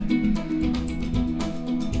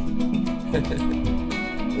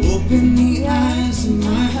Open the eyes of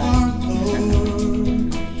my heart,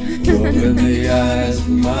 Lord. Open the eyes of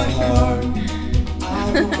my heart.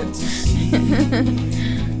 I want to see.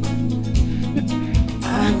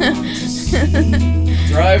 I want to see.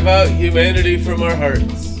 Drive out humanity from our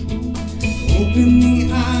hearts. Open the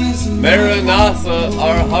eyes of my Maranatha,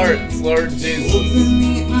 our hearts, Lord Jesus. Open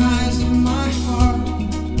the eyes of my heart.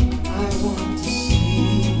 I want to see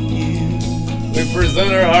you. We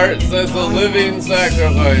present our hearts as a living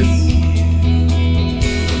sacrifice.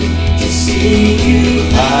 To see you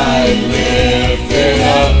high lifted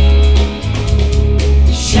up,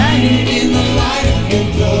 shining in the light of your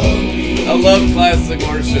glory. I love classic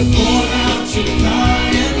worship. Pour out your power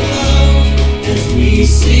and love as we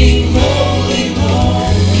sing holy,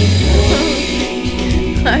 holy,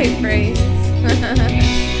 holy. High praise. Open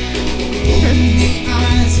the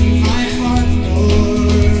eyes of my heart,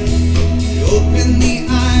 Lord. Open the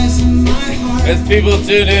eyes of my heart. As people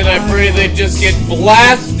tune in, I pray they just get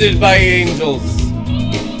blasted by angels.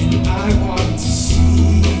 I want to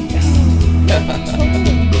see.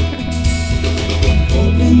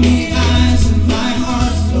 Open the eyes of my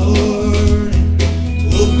heart, Lord.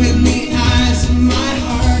 Open the eyes of my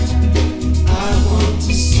heart. I want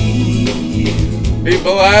to see you. Be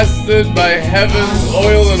blasted by heaven's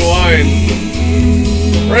oil and wine.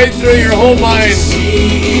 Right through your whole mind.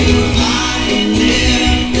 See you high and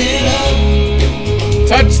lifted up.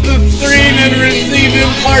 Touch the screen and receive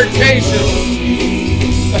impartation.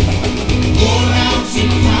 Pour out your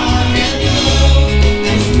power and love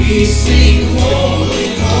as we sing holy,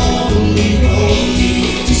 holy, holy.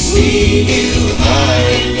 To see you high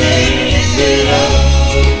and lifted up,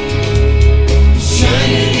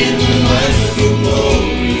 shining in the light of your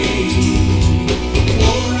glory.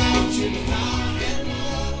 Pour out your power and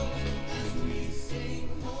love as we sing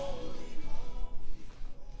holy.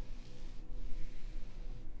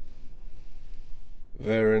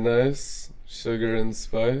 Very nice. Sugar and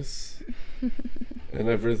spice. And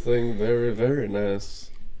everything very, very nice.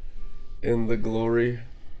 In the glory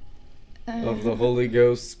of the Holy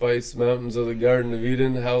Ghost, Spice Mountains of the Garden of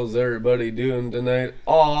Eden. How's everybody doing tonight?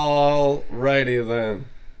 All righty then.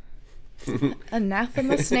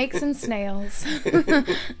 Anathema snakes and snails.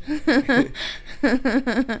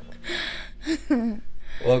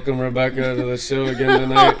 Welcome, Rebecca, to the show again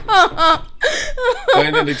tonight.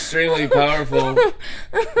 Find it extremely powerful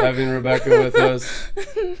having Rebecca with us.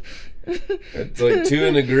 It's like two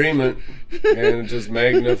in agreement, and it just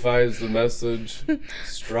magnifies the message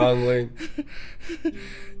strongly.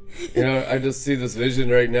 You know, I just see this vision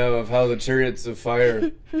right now of how the chariots of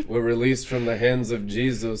fire were released from the hands of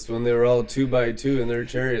Jesus when they were all 2 by 2 in their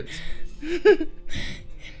chariots.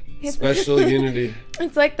 Special unity.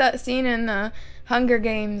 It's like that scene in Hunger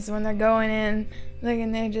Games when they're going in, like,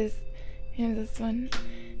 and they're just, this one,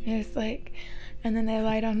 they're just like, and then they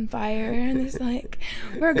light on fire, and it's like,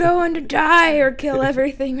 we're going to die or kill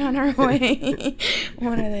everything on our way.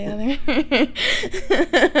 One or the other.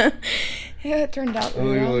 Yeah, it turned out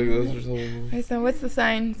pretty well. Like this or something. Okay, so what's the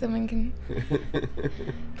sign? Someone can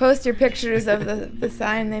post your pictures of the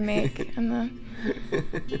sign they make on the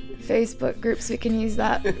Facebook group so we can use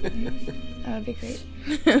that. That would be great.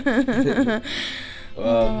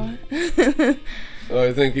 Wow. Oh,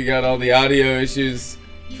 I think you got all the audio issues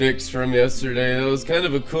fixed from yesterday. That was kind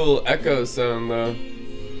of a cool echo sound, though.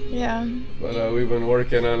 Yeah. But we've been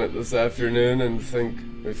working on it this afternoon and think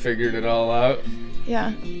we figured it all out. Yeah.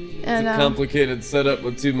 And it's a complicated setup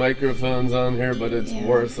with 2 microphones on here, but it's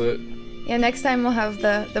worth it. Yeah, next time we'll have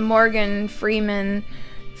the Morgan Freeman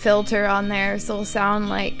filter on there, so it'll sound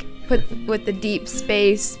like put with the deep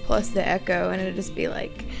space plus the echo, and it'll just be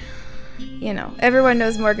like, everyone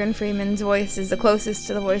knows Morgan Freeman's voice is the closest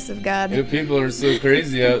to the voice of God. Yeah, people are so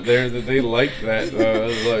crazy out there that they like that.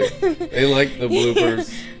 They like the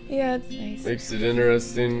bloopers. Yeah, it's nice. Makes it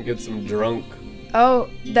interesting. Gets them drunk. Oh,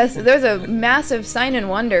 there's a massive sign and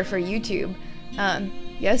wonder for YouTube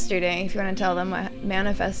yesterday, if you want to tell them what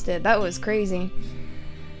manifested. That was crazy.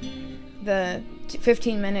 The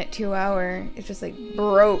 15-minute, 2-hour, it just like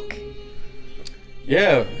broke.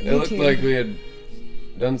 Yeah, it YouTube. looked like we had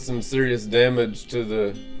done some serious damage to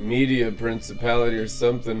the media principality or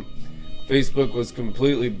something. Facebook was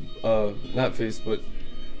completely, not Facebook,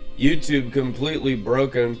 YouTube completely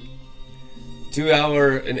broken.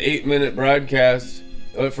 2-hour and 8-minute broadcast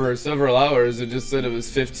for several hours. It just said it was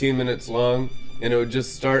 15 minutes long, and it would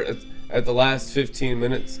just start at the last 15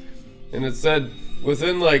 minutes. And it said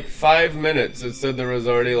within like 5 minutes, it said there was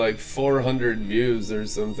already like 400 views or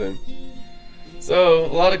something. So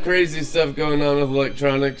a lot of crazy stuff going on with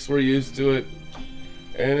electronics. We're used to it,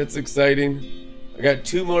 and it's exciting. I got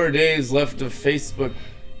 2 more days left of Facebook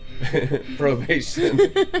probation.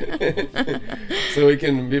 So we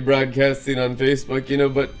can be broadcasting on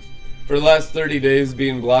Facebook, but for the last 30 days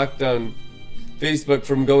being blocked on Facebook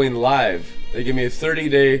from going live. They give me a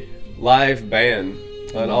 30-day live ban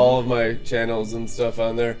on all of my channels and stuff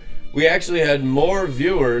on there. We actually had more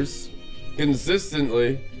viewers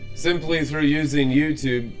consistently simply through using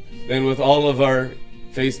YouTube than with all of our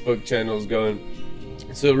Facebook channels going.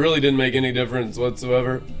 So it really didn't make any difference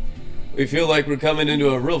whatsoever. We feel like we're coming into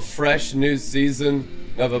a real fresh new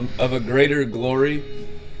season of a greater glory,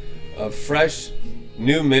 a fresh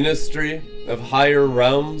new ministry of higher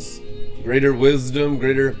realms, greater wisdom,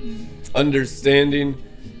 greater understanding,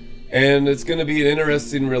 and it's going to be an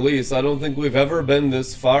interesting release. I don't think we've ever been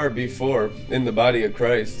this far before in the body of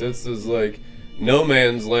Christ. This is like no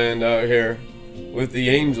man's land out here with the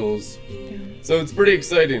angels. Yeah. So it's pretty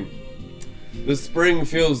exciting. The spring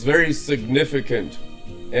feels very significant,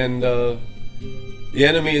 and the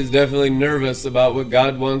enemy is definitely nervous about what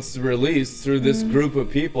God wants to release through this group of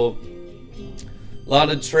people. A lot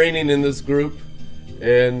of training in this group,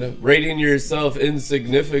 and rating yourself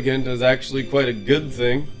insignificant is actually quite a good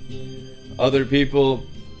thing. Other people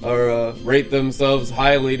rate themselves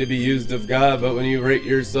highly to be used of God, but when you rate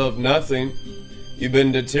yourself nothing, you've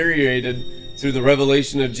been deteriorated through the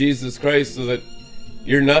revelation of Jesus Christ so that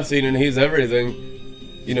you're nothing and He's everything.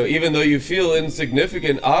 Even though you feel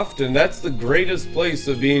insignificant often, that's the greatest place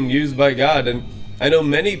of being used by God. And I know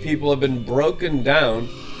many people have been broken down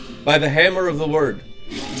by the hammer of the Word.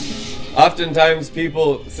 Oftentimes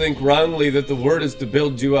people think wrongly that the Word is to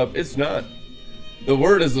build you up. It's not. The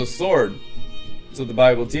Word is a sword. So the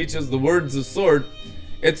Bible teaches the Word's a sword.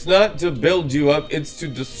 It's not to build you up, it's to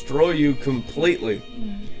destroy you completely.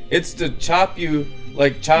 It's to chop you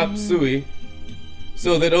like chop suey,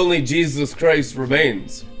 so that only Jesus Christ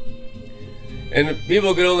remains. And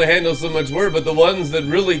people can only handle so much word, but the ones that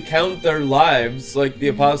really count their lives, like the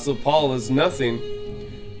Apostle Paul, as nothing,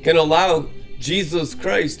 can allow Jesus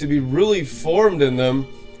Christ to be really formed in them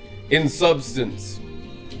in substance,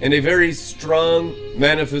 in a very strong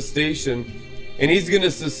manifestation. And He's going to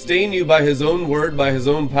sustain you by His own word, by His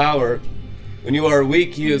own power. When you are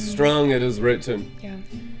weak, He is strong, it is written. Yeah.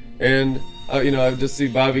 And I just see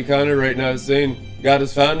Bobby Connor right now saying God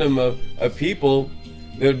has found him a people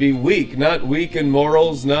that would be weak, not weak in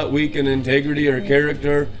morals, not weak in integrity or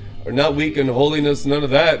character, or not weak in holiness, none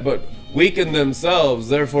of that, but weak in themselves,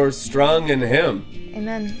 therefore strong in Him.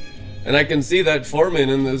 Amen. And I can see that forming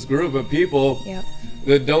in this group of people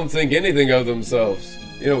that don't think anything of themselves.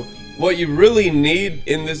 What you really need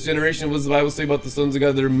in this generation, what does the Bible say about the sons of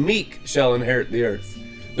God? They're meek shall inherit the earth.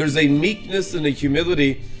 There's a meekness and a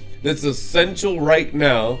humility that's essential right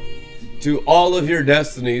now to all of your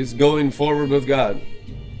destinies going forward with God.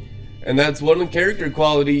 And that's one character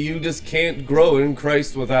quality you just can't grow in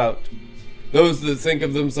Christ without. Those that think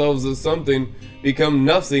of themselves as something become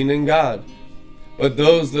nothing in God. But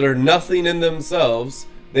those that are nothing in themselves,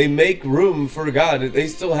 they make room for God. They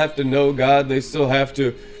still have to know God. They still have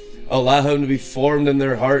to allow Him to be formed in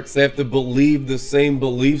their hearts. They have to believe the same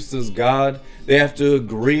beliefs as God. They have to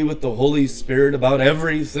agree with the Holy Spirit about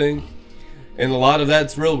everything. And a lot of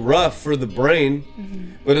that's real rough for the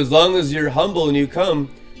brain. But as long as you're humble and you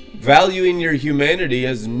come valuing your humanity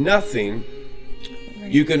as nothing,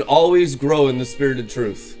 you can always grow in the spirit of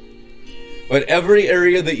truth. But every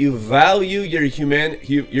area that you value your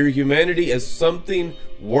humanity as something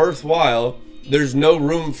worthwhile, there's no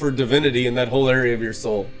room for divinity in that whole area of your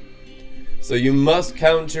soul. So you must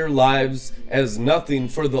count your lives as nothing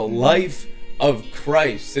for the life of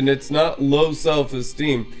Christ. And it's not low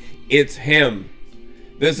self-esteem. It's Him.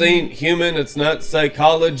 This ain't human. It's not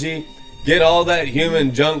psychology. Get all that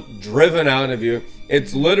human junk driven out of you.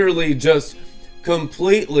 It's literally just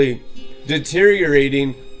completely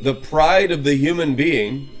deteriorating the pride of the human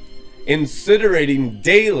being, incinerating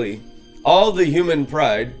daily all the human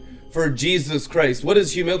pride for Jesus Christ. What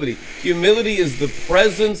is humility? Humility is the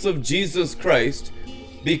presence of Jesus Christ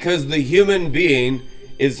because the human being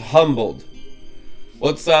is humbled.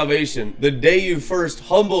 What's salvation? The day you first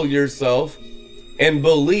humble yourself and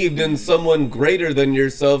believed in someone greater than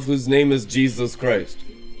yourself whose name is Jesus Christ.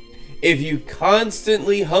 If you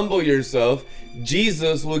constantly humble yourself,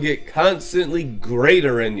 Jesus will get constantly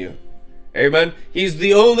greater in you. Amen? He's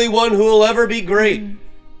the only one who will ever be great.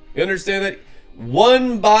 You understand that?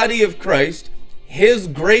 One body of Christ, His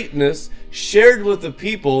greatness shared with the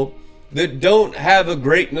people that don't have a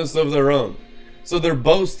greatness of their own. So their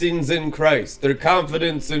boastings in Christ, their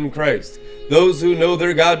confidence in Christ. Those who know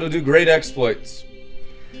their God will do great exploits.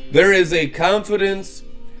 There is a confidence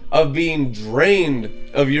of being drained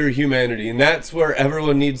of your humanity. And that's where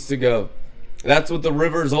everyone needs to go. That's what the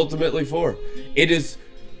river is ultimately for. It is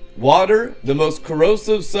water, the most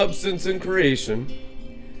corrosive substance in creation,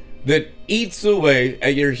 that eats away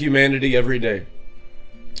at your humanity every day.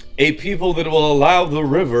 A people that will allow the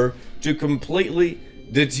river to completely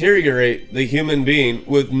deteriorate the human being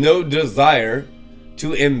with no desire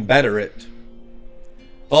to embetter it.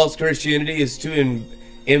 False Christianity is to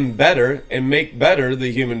embetter and make better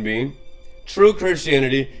the human being. True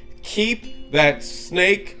Christianity, keep that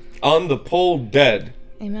snake on the pole dead.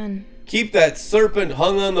 Amen. Keep that serpent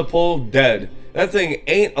hung on the pole dead. That thing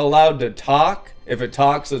ain't allowed to talk. If it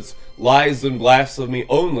talks, it's lies and blasphemy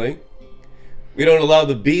only. We don't allow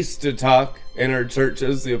the beast to talk in our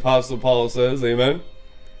churches, the Apostle Paul says. Amen.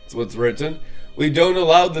 That's what's written. We don't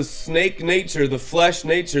allow the snake nature, the flesh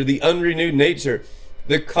nature, the unrenewed nature,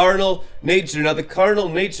 the carnal nature. Now, the carnal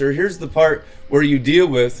nature, here's the part where you deal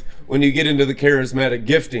with when you get into the charismatic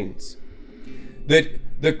giftings. That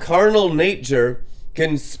the carnal nature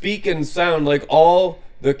can speak and sound like all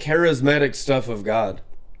the charismatic stuff of God.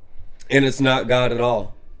 And it's not God at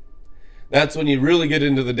all. That's when you really get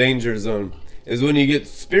into the danger zone, is when you get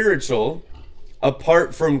spiritual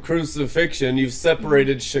apart from crucifixion. You've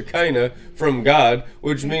separated Shekinah from God,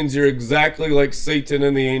 which means you're exactly like Satan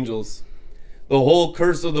and the angels. The whole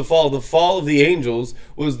curse of the fall of the angels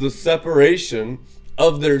was the separation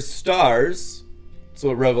of their stars, that's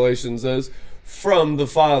what Revelation says, from the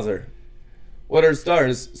Father. What are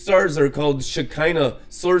stars? Stars are called Shekinah,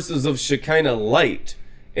 sources of Shekinah light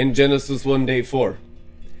in Genesis 1:4.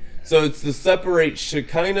 So it's to separate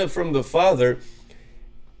Shekinah from the Father.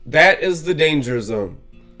 That is the danger zone.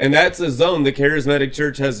 And that's a zone the charismatic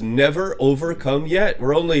church has never overcome yet.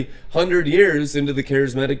 We're only 100 years into the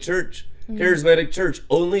charismatic church. Charismatic church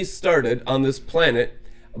only started on this planet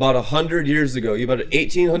about 100 years ago. About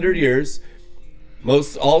 1,800 years.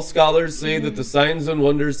 All scholars say that the signs and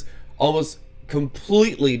wonders almost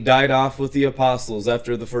completely died off with the apostles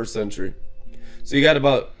after the first century. So you got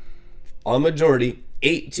about, a majority,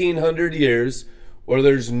 1,800 years where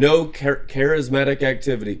there's no charismatic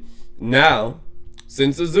activity. Now,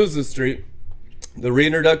 since Azusa Street, the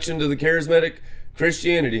reintroduction to the charismatic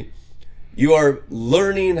Christianity, you are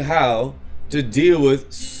learning how to deal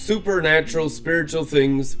with supernatural spiritual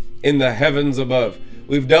things in the heavens above.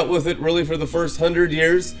 We've dealt with it really for the first 100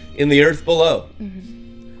 years in the earth below.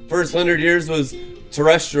 First 100 years was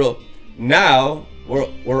terrestrial. Now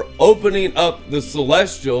we're opening up the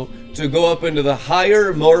celestial to go up into the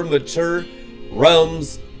higher, more mature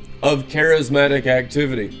realms of charismatic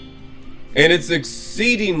activity. And it's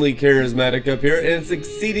exceedingly charismatic up here, and it's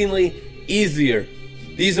exceedingly easier.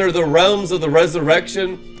 These are the realms of the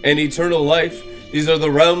resurrection and eternal life. These are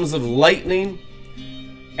the realms of lightning.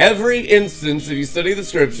 Every instance, if you study the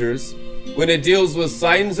scriptures, when it deals with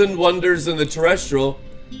signs and wonders in the terrestrial,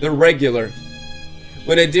 they're regular.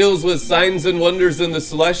 When it deals with signs and wonders in the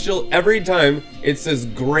celestial, every time it says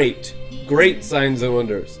great signs and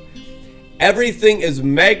wonders. Everything is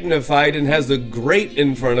magnified and has a great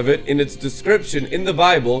in front of it in its description in the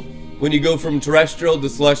Bible when you go from terrestrial to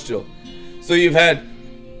celestial. So you've had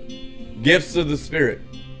gifts of the Spirit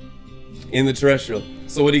in the terrestrial.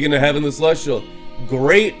 So what are you going to have in the celestial?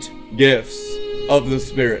 Great gifts of the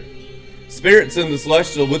Spirit. Spirit's in the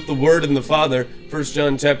celestial with the Word and the Father, 1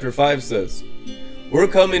 John chapter 5 says. We're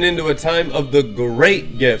coming into a time of the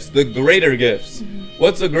great gifts, the greater gifts.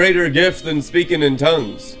 What's a greater gift than speaking in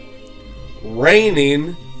tongues?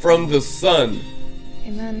 Raining from the sun.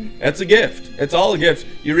 Amen. That's a gift. It's all a gift.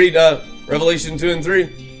 You read Revelation 2 and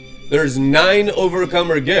 3. There's 9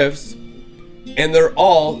 overcomer gifts, and they're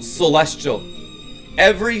all celestial.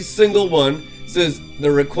 Every single one says the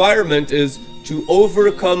requirement is to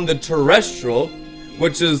overcome the terrestrial,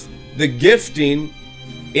 which is the gifting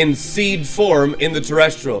in seed form in the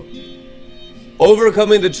terrestrial.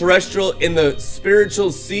 Overcoming the terrestrial in the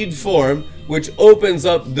spiritual seed form, which opens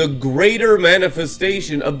up the greater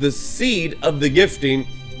manifestation of the seed of the gifting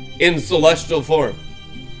in celestial form.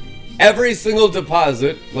 Every single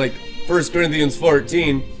deposit, like 1 Corinthians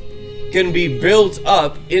 14, can be built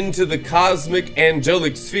up into the cosmic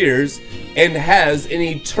angelic spheres and has an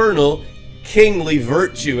eternal kingly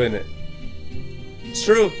virtue in it. It's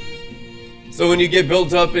true. So when you get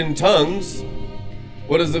built up in tongues,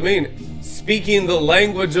 what does it mean? Speaking the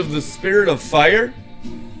language of the spirit of fire?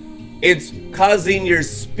 It's causing your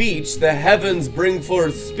speech, the heavens bring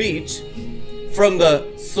forth speech from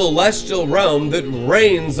the celestial realm that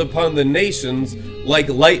rains upon the nations like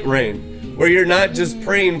light rain, where you're not just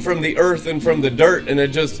praying from the earth and from the dirt and it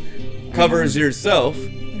just covers yourself.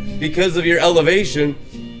 Because of your elevation,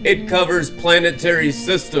 It covers planetary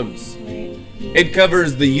systems. Right. It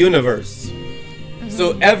covers the universe.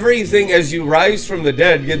 So everything as you rise from the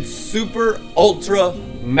dead gets super ultra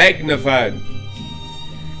magnified.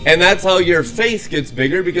 And that's how your faith gets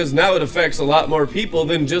bigger, because now it affects a lot more people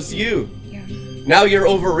than just you. Yeah. Now you're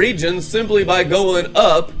over regions simply by going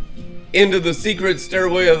up into the secret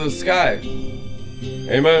stairway of the sky.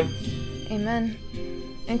 Amen. Amen.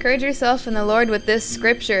 Encourage yourself in the Lord with this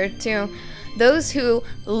scripture too. Those who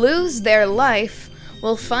lose their life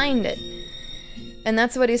will find it. And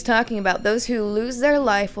that's what he's talking about. Those who lose their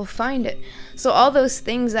life will find it. So all those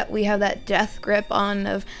things that we have that death grip on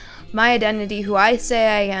of my identity, who I say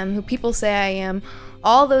I am, who people say I am,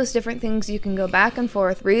 all those different things you can go back and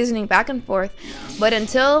forth, reasoning back and forth. But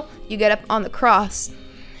until you get up on the cross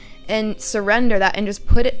and surrender that and just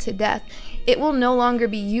put it to death, it will no longer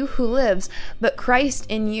be you who lives, but Christ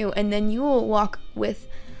in you. And then you will walk with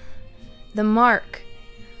the mark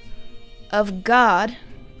of God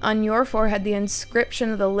on your forehead, the inscription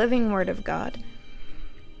of the living word of God.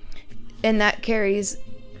 And that carries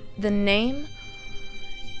the name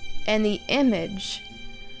and the image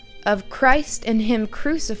of Christ and him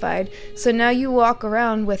crucified. So now you walk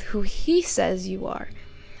around with who he says you are.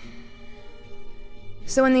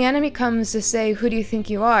 So when the enemy comes to say, who do you think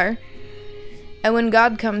you are? And when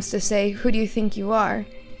God comes to say, who do you think you are?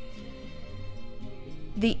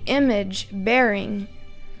 The image bearing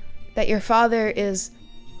that your Father is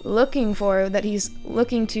looking for, that he's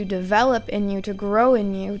looking to develop in you, to grow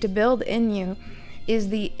in you, to build in you, is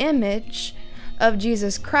the image of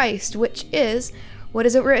Jesus Christ, which is, what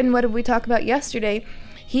is it written? What did we talk about yesterday?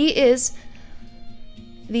 He is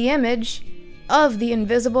the image of the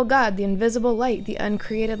invisible God, the invisible light, the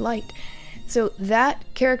uncreated light. So that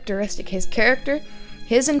characteristic, his character,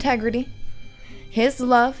 his integrity, his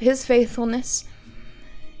love, his faithfulness,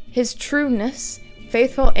 his trueness,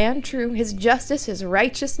 faithful and true, his justice, his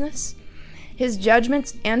righteousness, his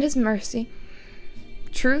judgments and his mercy,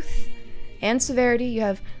 truth and severity. You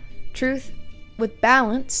have truth with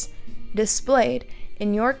balance displayed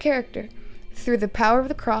in your character through the power of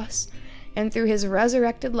the cross and through his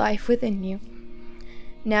resurrected life within you.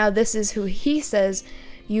 Now this is who he says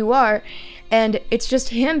you are, and it's just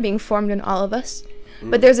him being formed in all of us.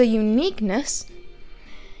 But there's a uniqueness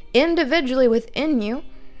individually within you,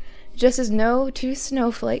 just as no two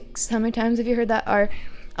snowflakes, how many times have you heard that, are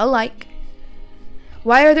alike?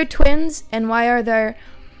 Why are there twins, and why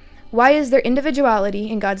is there individuality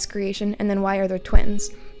in God's creation, and then why are there twins?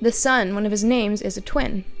 The sun, one of his names, is a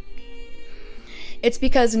twin. It's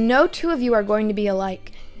because no two of you are going to be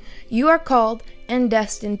alike. You are called and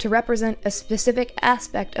destined to represent a specific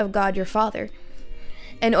aspect of God your Father,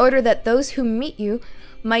 in order that those who meet you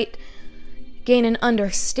might gain an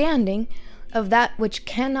understanding of that which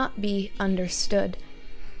cannot be understood.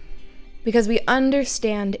 Because we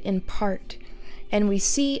understand in part, and we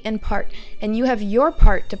see in part, and you have your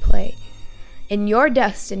part to play in your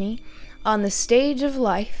destiny on the stage of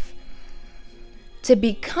life to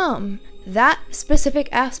become that specific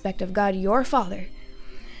aspect of God your Father,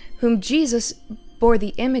 whom Jesus bore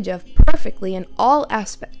the image of perfectly in all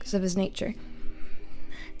aspects of his nature.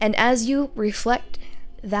 And as you reflect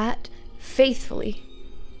that faithfully,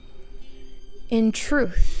 in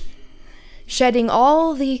truth, shedding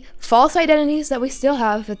all the false identities that we still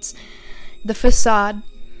have, it's the facade,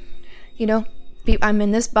 I'm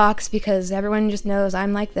in this box because everyone just knows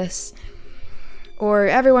I'm like this. Or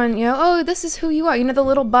everyone, oh, this is who you are. The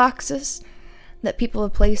little boxes that people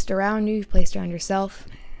have placed around you, you've placed around yourself.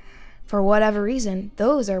 For whatever reason,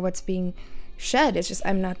 those are what's being shed. It's just,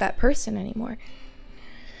 I'm not that person anymore.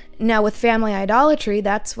 Now, with family idolatry,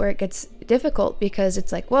 that's where it gets difficult, because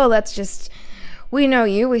it's like, well, that's just, we know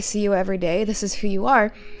you, we see you every day, this is who you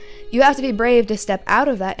are. You have to be brave to step out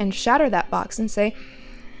of that and shatter that box and say,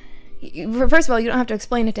 first of all, you don't have to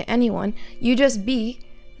explain it to anyone. You just be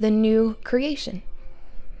the new creation.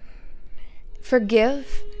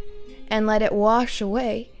 Forgive and let it wash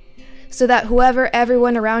away, so that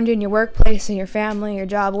everyone around you in your workplace, in your family, your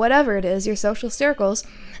job, whatever it is, your social circles,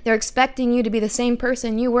 they're expecting you to be the same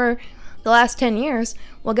person you were the last 10 years.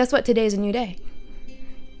 Well, guess what? Today's a new day.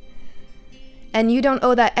 And you don't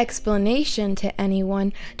owe that explanation to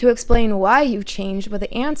anyone to explain why you've changed, but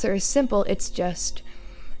the answer is simple. It's just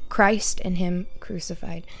Christ and him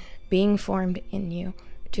crucified, being formed in you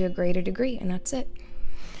to a greater degree, and that's it.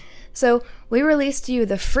 So we release to you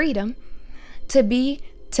the freedom to be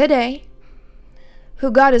today who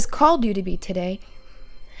God has called you to be today,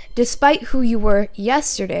 despite who you were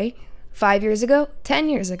yesterday, 5 years ago, 10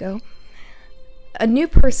 years ago. A new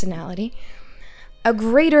personality, a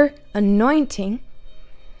greater anointing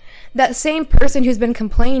that same person who's been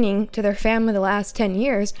complaining to their family the last 10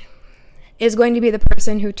 years is going to be the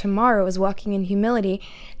person who tomorrow is walking in humility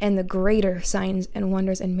and the greater signs and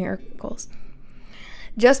wonders and miracles.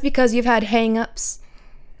 Just because you've had hang-ups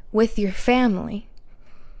with your family,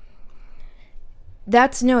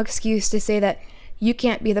 that's no excuse to say that you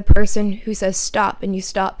can't be the person who says stop, and you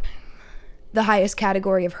stop the highest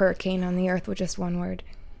category of hurricane on the earth with just one word.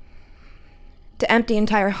 To empty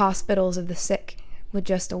entire hospitals of the sick with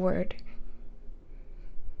just a word.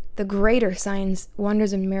 The greater signs,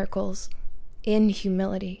 wonders, and miracles in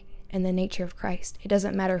humility and the nature of Christ. It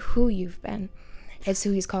doesn't matter who you've been. It's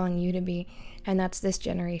who he's calling you to be. And that's this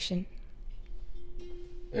generation.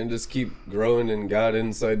 And just keep growing in God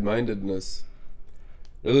inside-mindedness.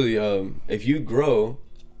 Really, if you grow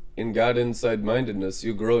in God inside-mindedness,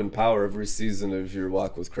 you grow in power every season of your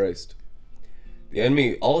walk with Christ. The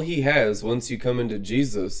enemy, all he has once you come into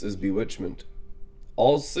Jesus is bewitchment.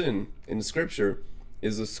 All sin in Scripture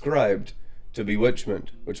is ascribed to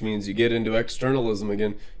bewitchment, which means you get into externalism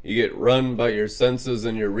again. You get run by your senses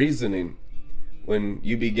and your reasoning. When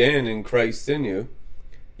you began in Christ in you,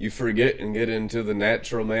 you forget and get into the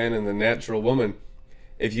natural man and the natural woman.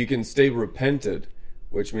 If you can stay repented,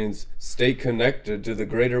 which means stay connected to the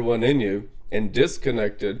greater one in you and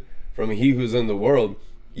disconnected from he who's in the world,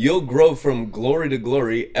 you'll grow from glory to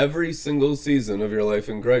glory every single season of your life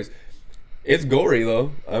in Christ. It's gory,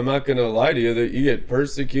 though. I'm not going to lie to you that you get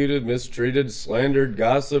persecuted, mistreated, slandered,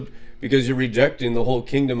 gossiped, because you're rejecting the whole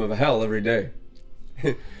kingdom of hell every day.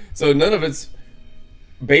 So none of it's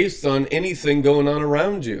based on anything going on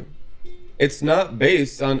around you. It's not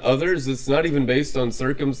based on others. It's not even based on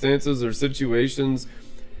circumstances or situations.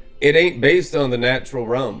 It ain't based on the natural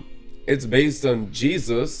realm. It's based on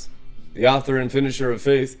Jesus, the author and finisher of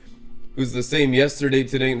faith, who's the same yesterday,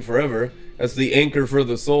 today, and forever. That's the anchor for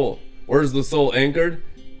the soul. Where's the soul anchored?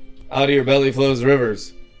 Out of your belly flows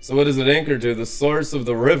rivers. So what is it anchored to? The source of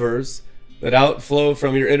the rivers that outflow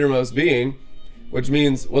from your innermost being, which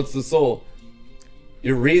means, what's the soul?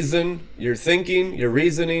 Your reason, your thinking, your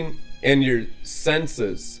reasoning, and your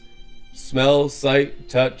senses. Smell, sight,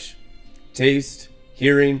 touch, taste,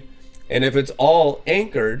 hearing. And if it's all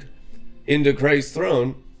anchored into Christ's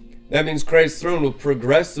throne, that means Christ's throne will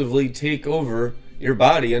progressively take over your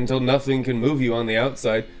body until nothing can move you on the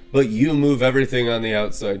outside, but you move everything on the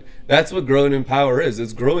outside. That's what growing in power is.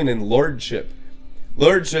 It's growing in lordship.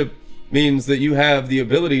 Lordship means that you have the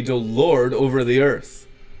ability to lord over the earth.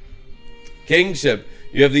 Kingship,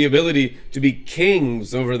 you have the ability to be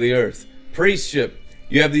kings over the earth. Priestship,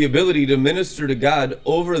 you have the ability to minister to God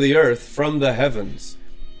over the earth from the heavens.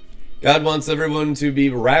 God wants everyone to be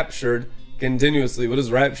raptured continuously. What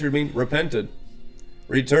does raptured mean? Repented.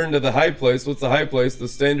 Return to the high place. What's the high place? The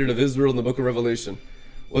standard of Israel in the book of Revelation.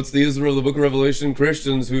 What's the Israel of the book of Revelation?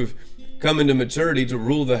 Christians who've come into maturity to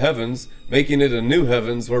rule the heavens, making it a new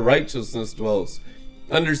heavens where righteousness dwells.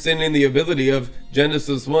 Understanding the ability of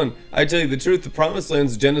Genesis 1. I tell you the truth, the promised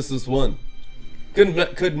land's Genesis 1.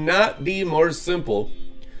 Could not be more simple.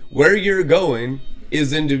 Where you're going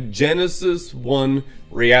is into Genesis 1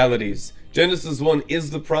 realities. Genesis 1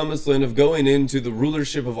 is the promised land of going into the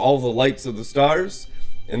rulership of all the lights of the stars,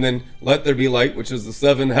 and then let there be light, which is the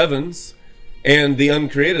seven heavens, and the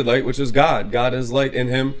uncreated light, which is God. God is light. In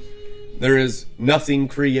him there is nothing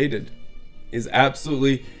created. He's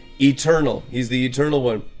absolutely eternal. He's the eternal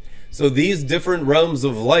one. So these different realms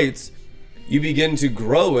of lights, you begin to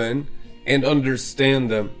grow in and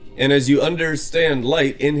understand them. And as you understand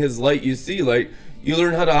light, in his light you see light, you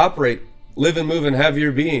learn how to operate, live and move and have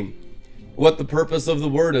your being. What the purpose of the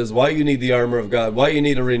word is, why you need the armor of God, why you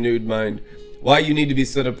need a renewed mind, why you need to be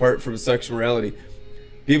set apart from sexual morality.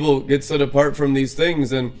 People get set apart from these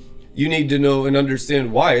things, and you need to know and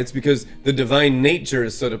understand why. It's because the divine nature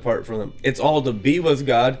is set apart from them. It's all to be with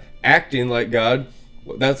God, acting like God.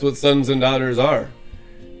 That's what sons and daughters are.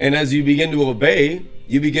 And as you begin to obey,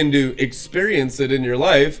 you begin to experience it in your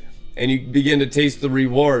life, and you begin to taste the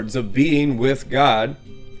rewards of being with God.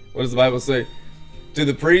 What does the Bible say? To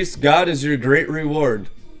the priest, God is your great reward.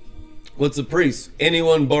 What's a priest?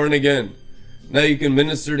 Anyone born again. Now you can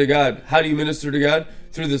minister to God. How do you minister to God?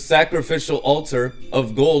 Through the sacrificial altar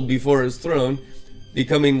of gold before his throne,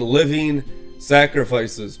 becoming living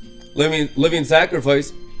sacrifices. Living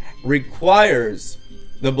sacrifice requires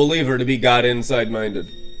the believer to be God inside-minded.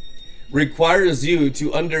 Requires you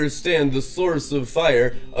to understand the source of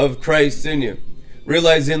fire of Christ in you.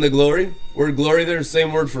 Realizing the glory, word glory there,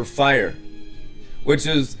 same word for fire, which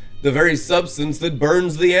is the very substance that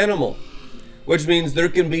burns the animal. Which means there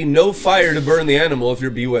can be no fire to burn the animal if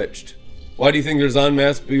you're bewitched. Why do you think there's en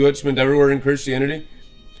masse bewitchment everywhere in Christianity?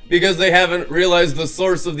 because they haven't realized the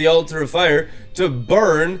source of the altar of fire to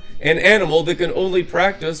burn an animal that can only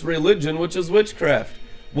practice religion, which is witchcraft.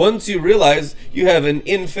 Once you realize you have an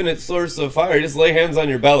infinite source of fire, just lay hands on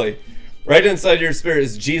your belly. Right inside your spirit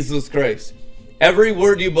is Jesus Christ. Every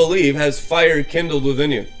word you believe has fire kindled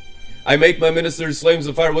within you. I make my ministers flames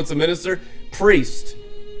of fire. What's a minister? Priest.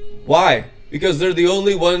 Why? Because they're the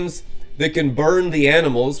only ones that can burn the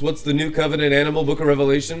animals. What's the new covenant animal, book of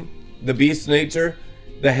Revelation? The beast nature,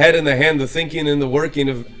 the head and the hand, the thinking and the working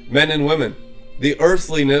of men and women. The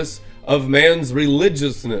earthliness of man's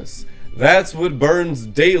religiousness. That's what burns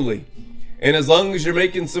daily. And as long as you're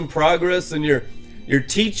making some progress and you're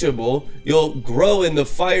teachable, you'll grow in the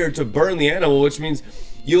fire to burn the animal, which means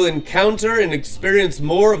you'll encounter and experience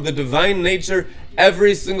more of the divine nature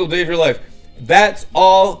every single day of your life. That's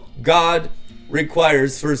all God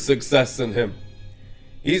requires for success in Him.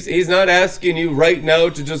 He's not asking you right now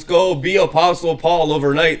to just go be Apostle Paul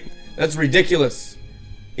overnight. That's ridiculous.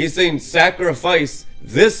 He's saying sacrifice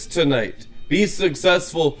this tonight. Be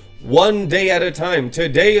successful one day at a time.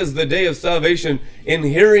 Today is the day of salvation in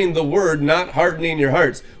hearing the word, not hardening your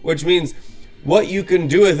hearts, which means what you can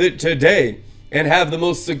do with it today and have the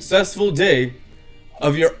most successful day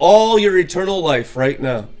of all your eternal life right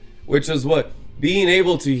now, which is what? Being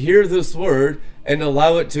able to hear this word and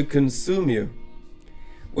allow it to consume you.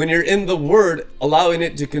 When you're in the word, allowing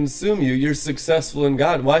it to consume you, you're successful in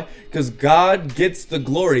God. Why? Because God gets the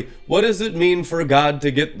glory. What does it mean for God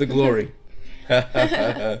to get the glory?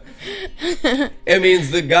 It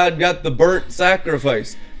means that God got the burnt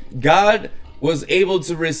sacrifice. God was able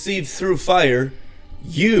to receive through fire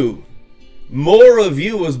you. More of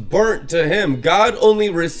you was burnt to Him. God only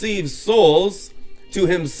receives souls to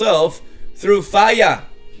Himself through fire.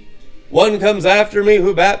 One comes after me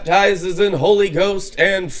who baptizes in Holy Ghost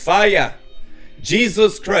and fire.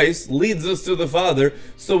 Jesus Christ leads us to the Father.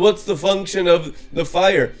 So what's the function of the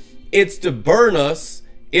fire? It's to burn us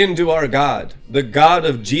into our God, the God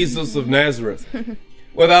of Jesus of Nazareth.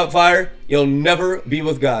 Without fire, you'll never be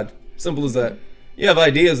with God. Simple as that. You have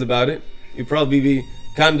ideas about it. You'll probably be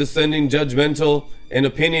condescending, judgmental, and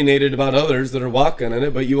opinionated about others that are walking in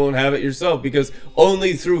it, but you won't have it yourself, because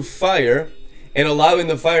only through fire and allowing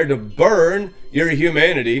the fire to burn your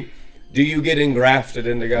humanity do you get engrafted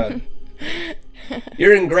into God.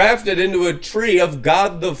 You're engrafted into a tree of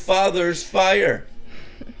God the Father's fire.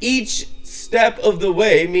 Each step of the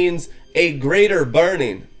way means a greater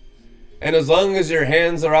burning. And as long as your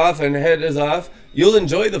hands are off and head is off, you'll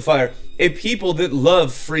enjoy the fire. A people that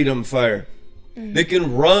love freedom fire, that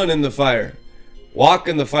can run in the fire, walk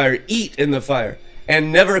in the fire, eat in the fire,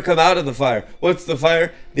 and never come out of the fire. What's the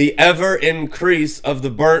fire? The ever increase of the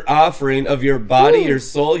burnt offering of your body, your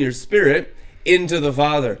soul, your spirit into the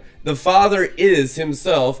Father. The Father is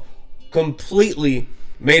Himself completely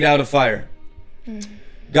made out of fire.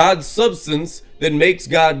 God's substance that makes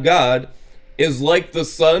God God is like the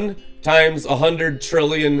sun times 100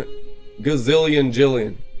 trillion gazillion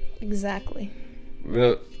jillion. Exactly.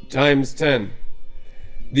 Times 10.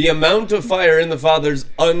 The amount of fire in the Father's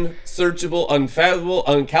unsearchable, unfathomable,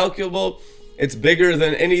 uncalculable. It's bigger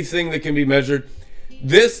than anything that can be measured.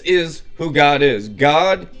 This is who God is.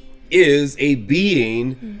 God is a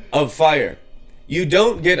being of fire. You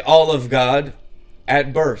don't get all of God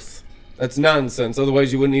at birth. That's nonsense.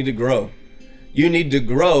 Otherwise, you wouldn't need to grow. You need to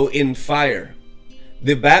grow in fire.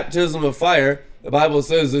 The baptism of fire, the Bible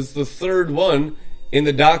says, is the third one in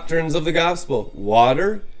the doctrines of the gospel.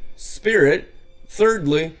 Water, spirit,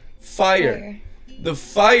 thirdly, fire. The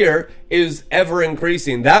fire is ever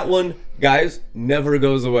increasing. That one, guys, never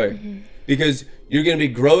goes away. Because you're going to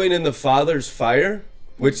be growing in the Father's fire,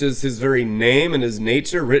 which is His very name and His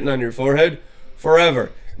nature written on your forehead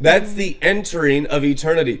forever. That's the entering of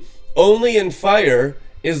eternity. Only in fire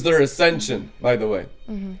is there ascension, by the way.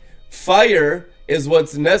 Fire is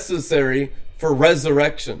what's necessary for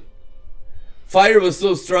resurrection. Fire was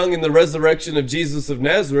so strong in the resurrection of Jesus of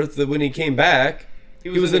Nazareth that when He came back, He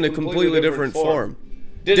was in a completely different form.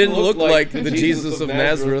 Didn't look like the Jesus of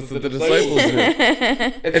Nazareth that the disciples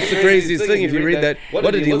knew. It's the craziest thing if you read that.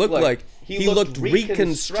 What did He look like? He looked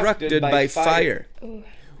reconstructed by fire.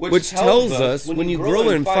 Which tells us when you grow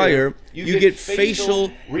in fire, you get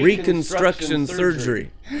facial reconstruction surgery.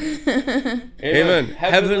 Amen.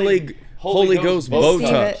 Heavenly Holy Ghost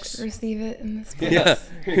Botox. Receive it in this place.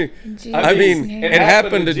 Yeah. I mean, it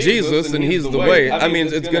happened to Jesus and He's the way. I mean,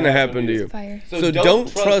 it's going to happen to you. Fire. So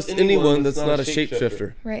don't trust anyone that's not a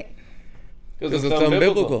shapeshifter. Right. Because it's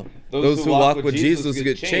unbiblical. Those who walk with Jesus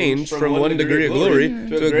get changed from one degree of glory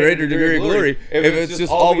to a greater degree of glory. If it's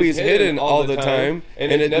just always hidden all the time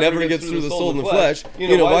and it never gets through the soul and the flesh,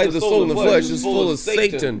 why the soul and the flesh is full of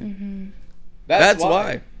Satan. That's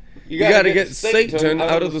why. You got to get Satan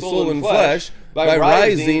out of the soul and flesh by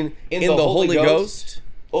rising in the Holy Ghost,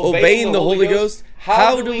 obeying the Holy Ghost.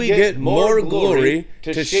 How do we get more glory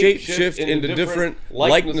to shape-shift into different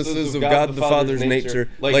likenesses of God the Father's nature,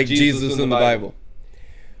 like Jesus in the Bible?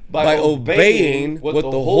 By obeying what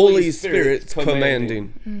the Holy Spirit's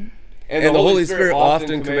commanding. And the Holy Spirit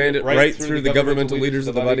often commanded right through the governmental leaders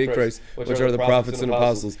of the body of Christ, which are the prophets and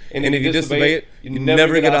apostles. And if you disobey it, you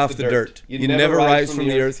never get off the dirt. You never rise from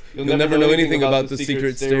the earth. You'll never know anything about the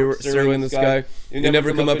secret stairway in the sky. You'll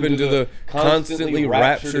never come up into the constantly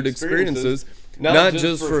raptured experiences. Not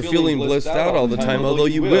just for feeling blissed out all the time, although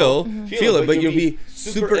you will feel it, but you'll be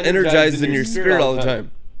super energized in your spirit all the time.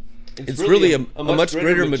 It's really a much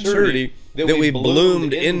greater maturity that we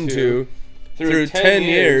bloomed into through 10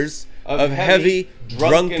 years of heavy,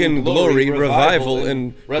 drunken glory revival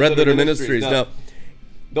in Red Letter Ministries. Now,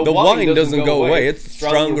 the wine doesn't go away. It's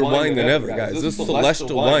stronger wine than ever, guys. This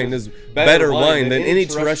celestial wine is better wine than any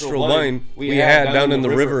terrestrial wine we had down in the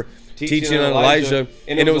river teaching on Elijah,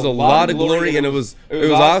 and it was a lot of glory, and it was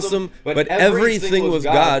awesome, but everything with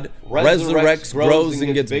God resurrects, grows,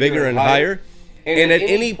 and gets bigger and higher. And at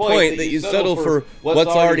any point that you settle for what's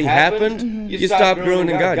already happened, you stop growing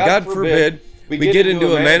in God. God forbid we get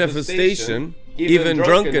into a manifestation, even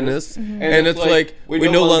drunkenness, and it's like we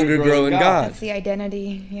no longer grow in God. That's the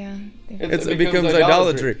identity, yeah. It becomes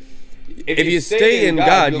idolatry. If you stay in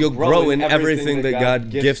God, you'll grow in everything that God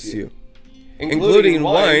gifts you, including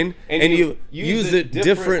wine, and you use it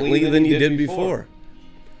differently than you did before.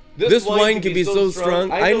 This wine can be so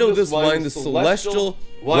strong. I know this wine, the celestial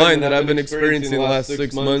wine that I've been experiencing the last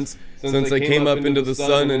 6 months since I came up into the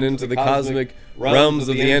sun and into the cosmic realms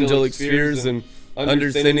of the angelic spheres and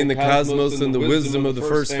understanding the cosmos and the wisdom of the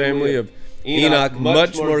first family of Enoch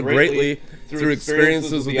much more greatly through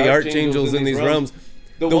experiences with the archangels in these realms.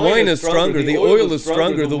 The wine is stronger, the oil is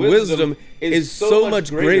stronger, the wisdom is so much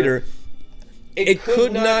greater. It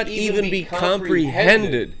could not even be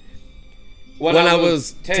comprehended when I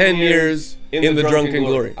was 10 years in the drunken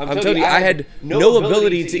glory. I'm telling you, I had no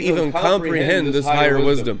ability to even comprehend this higher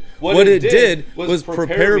wisdom. What it did was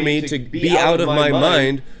prepare me to be out of my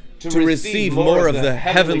mind to receive more of the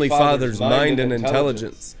Heavenly Father's mind and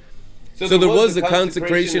intelligence. So there was a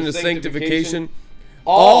consecration, a sanctification,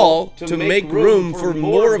 all to make room for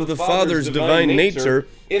more of the Father's divine nature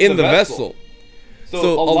in the vessel.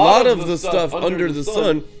 So a lot of the stuff under the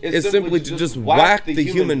sun is simply to just whack the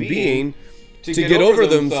human being to get over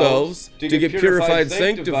themselves, to get purified,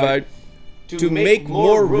 sanctified, to make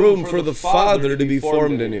more room for the Father to be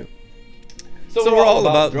formed in you. So we're all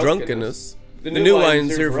about drunkenness. The new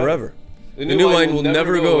wine's here forever. The new wine will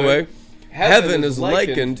never go away. Heaven is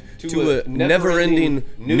likened to a never-ending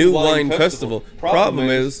new wine festival. Problem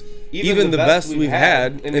is, even the best we've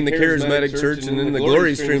had in the charismatic church and in the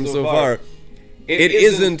glory stream so far, it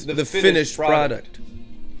isn't the finished product.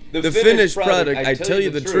 The finished product, I tell you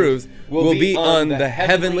the truth, will be on the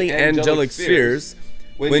heavenly angelic spheres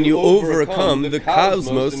when you overcome the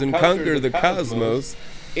cosmos and conquer the cosmos.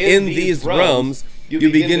 In these realms,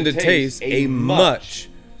 you begin to taste a much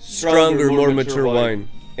stronger, more mature wine.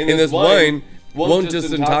 And this wine won't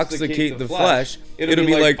just intoxicate the flesh, it'll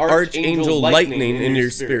be like archangel lightning in your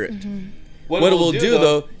spirit. What it will do,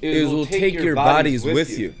 though, is it will take your bodies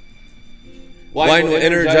with you. Wine will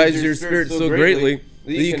energize your spirit so greatly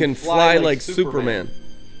that you can fly like Superman.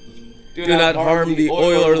 Do not harm the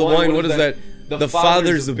oil or the wine. What is that? The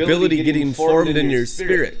Father's ability getting formed in your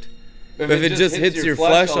spirit. If it just hits your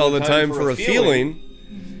flesh all the time for a feeling,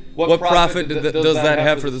 what profit does that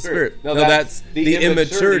have for the spirit? Now that's the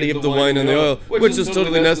immaturity of the wine and the oil, which is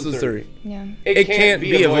totally necessary. Yeah. It can't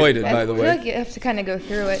be avoided, by the I feel way. like you have to kind of go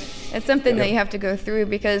through it. It's something that you have to go through,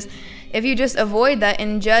 because if you just avoid that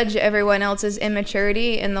and judge everyone else's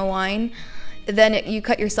immaturity in the wine, then you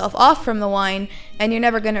cut yourself off from the wine and you're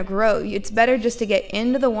never going to grow. It's better just to get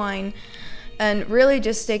into the wine and really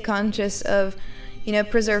just stay conscious of,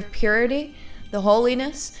 preserve purity, the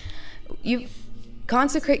holiness. You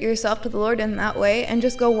consecrate yourself to the Lord in that way and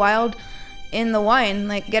just go wild in the wine,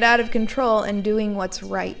 like get out of control and doing what's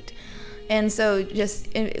right. And so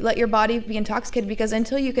just let your body be intoxicated, because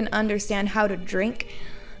until you can understand how to drink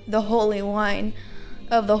the holy wine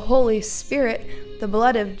of the Holy Spirit, the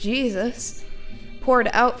blood of Jesus poured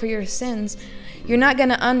out for your sins, you're not going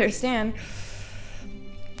to understand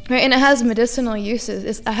Right, and it has medicinal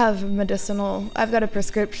uses. I've got a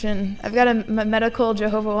prescription. I've got a medical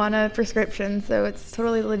Jehovah prescription, so it's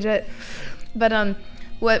totally legit. But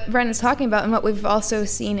what Brandon's talking about, and what we've also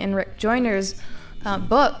seen in Rick Joyner's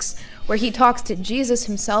books, where he talks to Jesus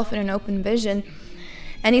himself in an open vision,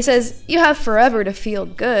 and he says, you have forever to feel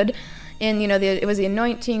good. And, it was the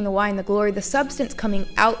anointing, the wine, the glory, the substance coming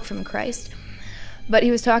out from Christ. But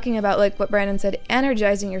he was talking about, like what Brandon said,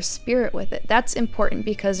 energizing your spirit with it. That's important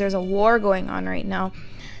because there's a war going on right now.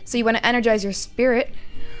 So you want to energize your spirit,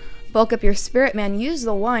 bulk up your spirit, man. Use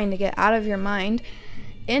the wine to get out of your mind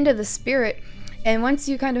into the spirit. And once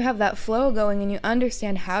you kind of have that flow going and you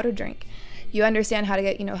understand how to drink, you understand how to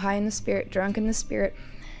get, high in the spirit, drunk in the spirit.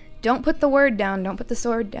 Don't put the word down. Don't put the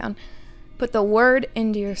sword down. Put the word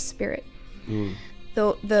into your spirit. Mm.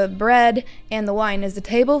 The bread and the wine is the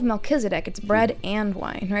table of Melchizedek. It's bread and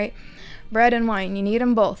wine, right? Bread and wine. You need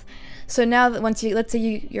them both. So now that let's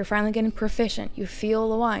say you're finally getting proficient, you feel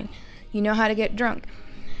the wine, you know how to get drunk.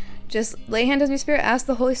 Just lay hands on your spirit, ask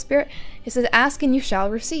the Holy Spirit. It says, ask and you shall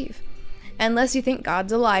receive. Unless you think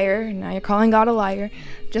God's a liar, now you're calling God a liar.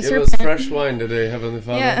 Just give repent. us fresh wine today, Heavenly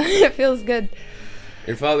Father. Yeah, it feels good.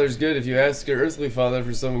 Your Father's good. If you ask your earthly Father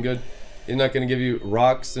for something good, He's not going to give you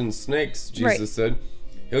rocks and snakes, Jesus said.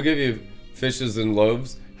 He'll give you fishes and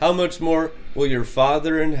loaves. How much more will your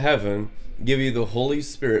Father in heaven give you the Holy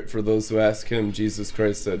Spirit for those who ask Him, Jesus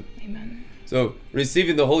Christ said. Amen. So,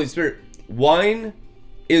 receiving the Holy Spirit. Wine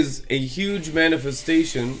is a huge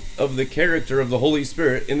manifestation of the character of the Holy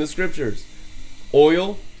Spirit in the Scriptures.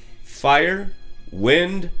 Oil, fire,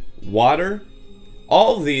 wind, water,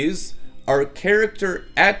 all these are character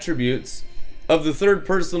attributes of the third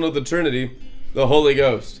person of the Trinity, the Holy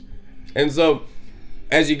Ghost. And so,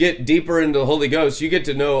 as you get deeper into the Holy Ghost, you get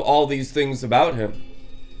to know all these things about Him.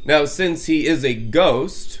 Now, since He is a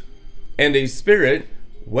ghost and a spirit,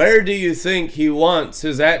 where do you think He wants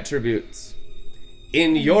His attributes?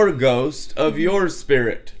 In your ghost of your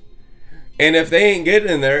spirit. And if they ain't getting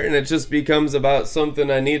in there and it just becomes about something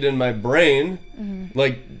I need in my brain,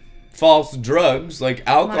 like false drugs, like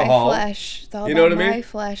alcohol. My flesh. It's all you know what I mean? My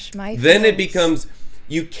flesh, my Then feels. it becomes,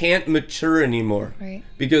 you can't mature anymore. Right.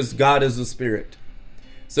 Because God is a spirit.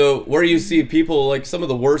 So where you see people, like some of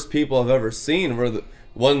the worst people I've ever seen were the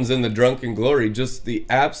ones in the drunken glory, just the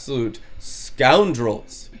absolute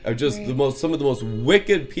scoundrels. Are just some of the most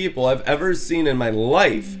wicked people I've ever seen in my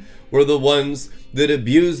life were the ones that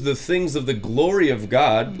abuse the things of the glory of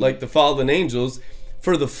God, like the fallen angels,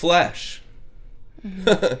 for the flesh.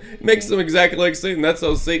 It makes them exactly like Satan. That's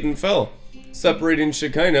how Satan fell, separating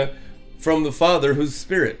Shekinah from the Father, who's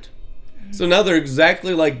spirit. So now they're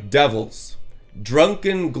exactly like devils,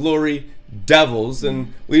 drunken glory devils,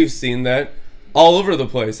 and we've seen that all over the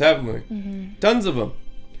place, haven't we? Tons of them.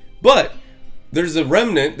 But there's a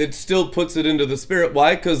remnant that still puts it into the spirit.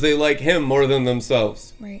 Why? Because they like Him more than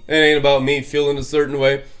themselves. Right. It ain't about me feeling a certain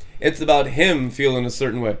way. It's about Him feeling a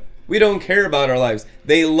certain way. We don't care about our lives.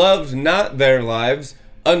 They loved not their lives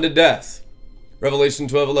unto death. Revelation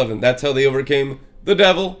 12:11. That's how they overcame the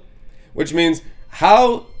devil. Which means,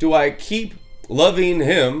 how do I keep loving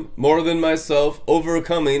Him more than myself,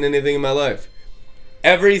 overcoming anything in my life?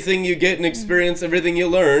 Everything you get and experience, everything you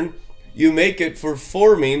learn, you make it for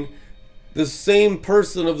forming the same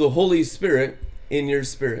person of the Holy Spirit in your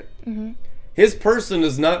spirit. His person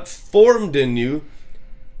is not formed in you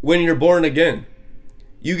when you're born again.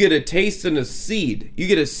 You get a taste and a seed. You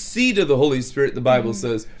get a seed of the Holy Spirit, the Bible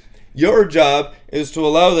says. Your job is to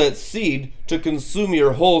allow that seed to consume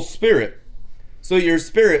your whole spirit. So your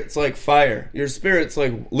spirit's like fire. Your spirit's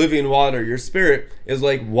like living water. Your spirit is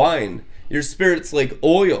like wine. Your spirit's like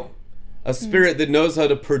oil. A spirit that knows how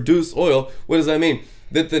to produce oil. What does that mean?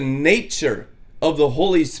 That the nature of the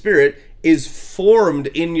Holy Spirit is formed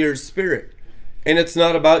in your spirit. And it's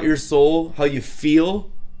not about your soul, how you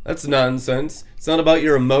feel. That's nonsense. It's not about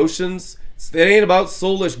your emotions. It ain't about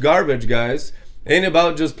soulish garbage, guys. It ain't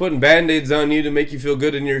about just putting band-aids on you to make you feel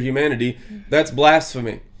good in your humanity. That's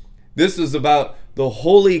blasphemy. This is about the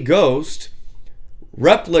Holy Ghost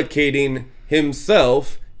replicating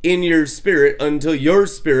Himself in your spirit until your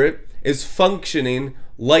spirit is functioning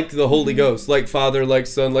like the Holy Ghost, like Father, like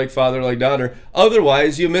Son, like Father, like daughter.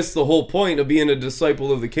 Otherwise, you miss the whole point of being a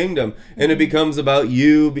disciple of the kingdom. And it becomes about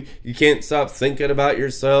you. You can't stop thinking about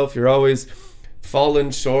yourself. You're always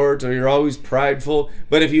falling short, or you're always prideful.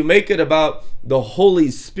 But if you make it about the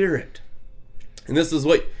Holy Spirit, and this is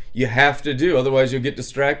what you have to do, otherwise you'll get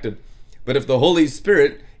distracted. But if the Holy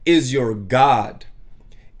Spirit is your God,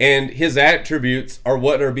 and His attributes are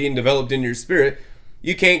what are being developed in your spirit,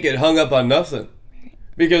 you can't get hung up on nothing.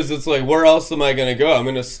 Because it's like, where else am I going to go? I'm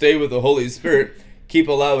going to stay with the Holy Spirit. keep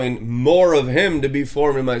allowing more of him to be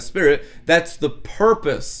formed in my spirit. That's the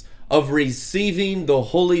purpose of receiving the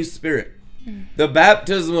Holy Spirit. The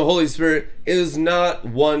baptism of the Holy Spirit is not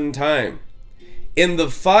one time. In the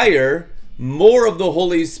fire, more of the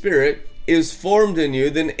Holy Spirit is formed in you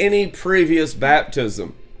than any previous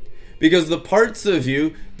baptism. Because the parts of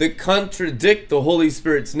you that contradict the Holy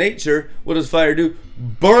Spirit's nature, what does fire do?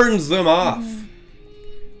 Burns them off.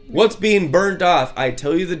 What's being burnt off? I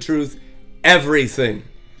tell you the truth, everything.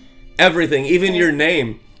 Everything, even your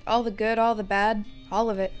name. All the good, all the bad, all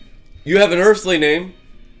of it. You have an earthly name.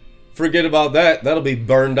 Forget about that. That'll be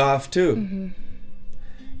burned off too.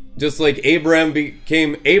 Just like Abraham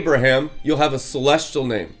became Abraham, you'll have a celestial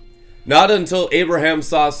name. Not until Abraham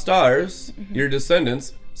saw stars, your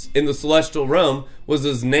descendants, in the celestial realm, was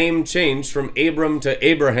his name changed from Abram to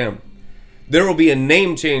Abraham. There will be a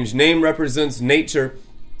name change. Name represents nature.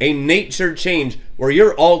 A nature change where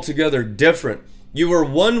you're altogether different. You were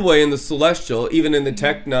one way in the celestial, even in the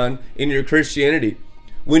teknon, in your Christianity.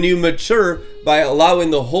 When you mature by allowing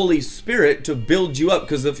the Holy Spirit to build you up,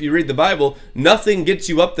 because if you read the Bible, nothing gets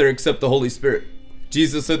you up there except the Holy Spirit.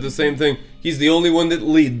 Jesus said the same thing. He's the only one that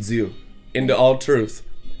leads you into all truth.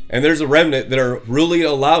 And there's a remnant that are really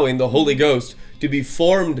allowing the Holy Ghost to be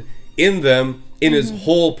formed in them in his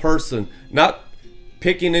whole person. Not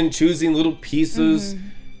picking and choosing little pieces,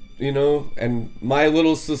 you know, and my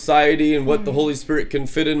little society and what the Holy Spirit can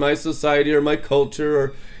fit in my society or my culture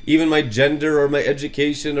or even my gender or my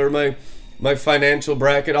education or my financial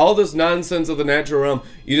bracket. All this nonsense of the natural realm,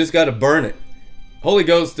 you just got to burn it. Holy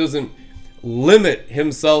Ghost doesn't limit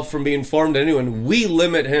himself from being formed in anyone. We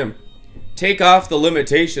limit him. Take off the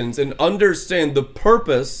limitations and understand the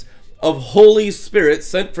purpose of Holy Spirit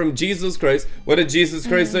sent from Jesus Christ. What did Jesus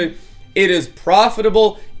Christ say? It is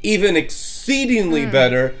profitable, even exceedingly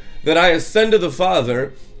better, that I ascend to the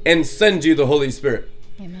Father and send you the Holy Spirit.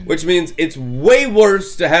 Amen. Which means it's way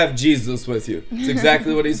worse to have Jesus with you. It's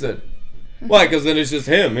exactly what he said. Why? Because then it's just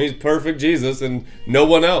him. He's perfect Jesus and no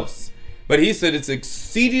one else. But he said it's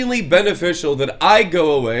exceedingly beneficial that I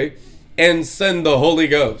go away and send the Holy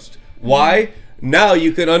Ghost. Why? Now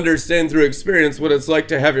you can understand through experience what it's like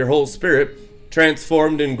to have your whole spirit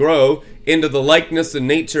transformed and grow into the likeness and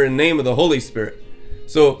nature and name of the Holy Spirit.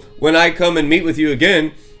 So when I come and meet with you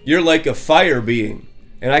again, you're like a fire being.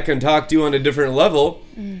 And I can talk to you on a different level,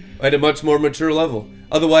 at a much more mature level.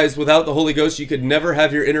 Otherwise, without the Holy Ghost, you could never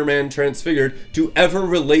have your inner man transfigured to ever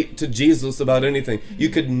relate to Jesus about anything. You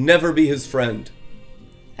could never be his friend.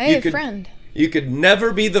 Friend. You could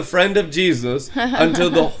never be the friend of Jesus until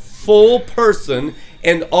the full person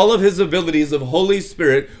and all of his abilities of Holy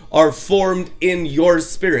Spirit are formed in your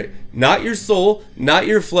spirit. Not your soul, not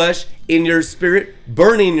your flesh, in your spirit,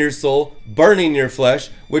 burning your soul, burning your flesh,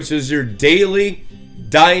 which is your daily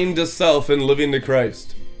dying to self and living to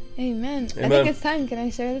Christ. Amen. Amen. I think it's time. Can I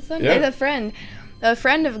share this one? Yeah. There's a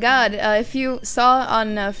friend of God. If you saw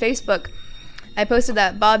on Facebook, I posted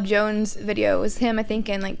that Bob Jones video. It was him, I think,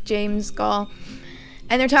 and like James Gall.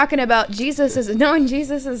 And they're talking about knowing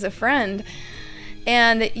Jesus as a friend.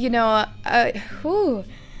 And, you know, I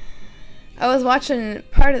was watching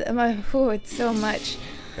part of it's so much.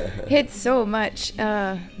 It's so much.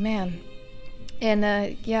 Man. And,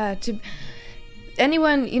 to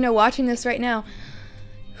anyone, you know, watching this right now,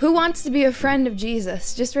 who wants to be a friend of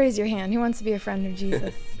Jesus? Just raise your hand. Who wants to be a friend of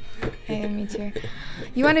Jesus? Hey, me too.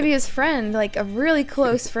 You want to be his friend, like a really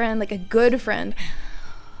close friend, like a good friend.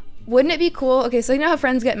 Wouldn't it be cool? Okay, so you know how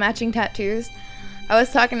friends get matching tattoos? I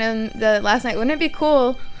was talking to him last night. Wouldn't it be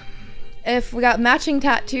cool if we got matching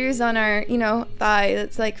tattoos on our, you know, thigh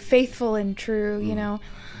that's like faithful and true, you know?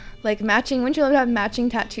 Like matching, wouldn't you love to have matching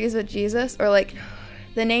tattoos with Jesus? Or like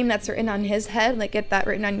the name that's written on his head, like get that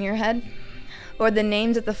written on your head? Or the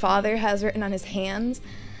names that the Father has written on his hands?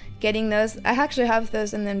 Getting those. I actually have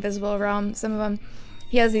those in the invisible realm. Some of them,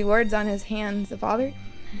 he has the words on his hands, the Father.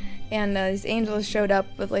 And these angels showed up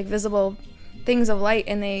with like visible things of light,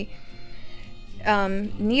 and they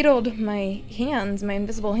needled my hands, my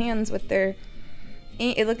invisible hands, with their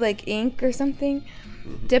it looked like ink or something,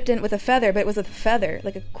 dipped in with a feather, but it was a feather,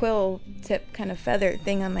 like a quill tip kind of feather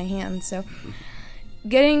thing on my hand. So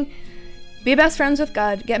be best friends with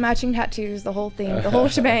God, get matching tattoos, the whole thing, the whole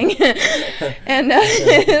shebang. And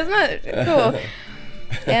isn't that cool?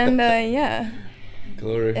 And yeah.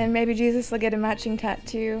 Glory. And maybe Jesus will get a matching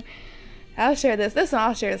tattoo. I'll share this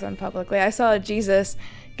one publicly. I saw Jesus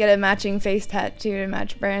get a matching face tattoo to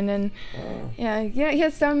match Brandon. Yeah, he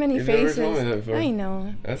has so many faces. Never told me that before. I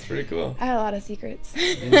know. That's pretty cool. I had a lot of secrets.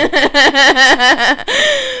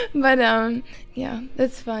 But yeah,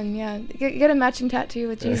 that's fun. Yeah, get a matching tattoo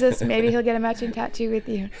with Jesus. Maybe he'll get a matching tattoo with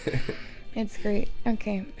you. It's great.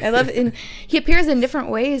 Okay. I love it. And he appears in different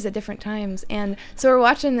ways at different times. And so we're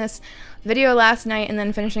watching this video last night and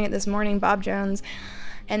then finishing it this morning, Bob Jones.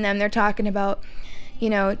 And then they're talking about,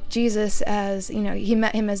 Jesus as, he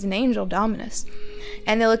met him as an angel, Dominus.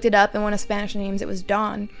 And they looked it up, and one of Spanish names, it was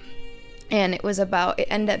Don. And it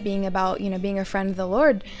ended up being about, being a friend of the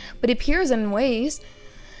Lord. But he appears in ways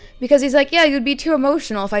because he's like, yeah, you'd be too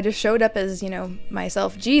emotional if I just showed up as,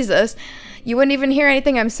 myself, Jesus. You wouldn't even hear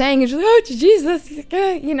anything I'm saying. It's just like, oh, Jesus. He's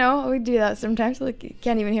like, we do that sometimes. Like, you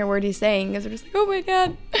can't even hear a word he's saying because we're just like, oh my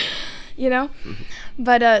God,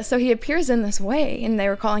 But so he appears in this way, and they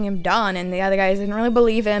were calling him Don, and the other guys didn't really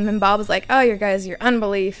believe him. And Bob was like, oh, your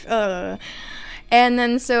unbelief. And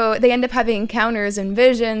then so they end up having encounters and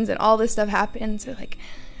visions, and all this stuff happens. So like,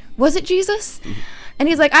 was it Jesus? And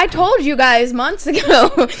he's like, I told you guys months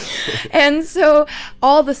ago. And so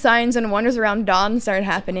all the signs and wonders around Don started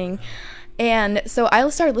happening. And so I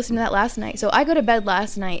started listening to that last night. So I go to bed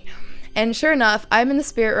last night, and sure enough, I'm in the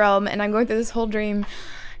spirit realm, and I'm going through this whole dream.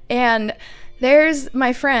 And there's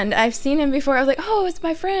my friend. I've seen him before. I was like, oh, it's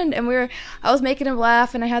my friend. And I was making him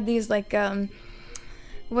laugh, and I had these like,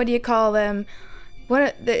 what do you call them?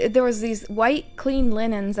 There was these white clean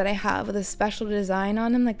linens that I have with a special design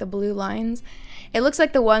on them, like the blue lines. It looks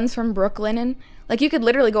like the ones from Brooklinen. Like, you could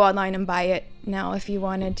literally go online and buy it now if you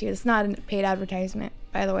wanted to. It's not a paid advertisement,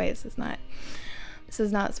 by the way. This is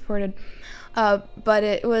not supported. But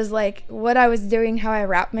it was like what I was doing, how I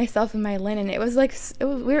wrapped myself in my linen. It was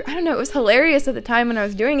weird. I don't know. It was hilarious at the time when I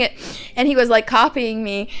was doing it. And he was like copying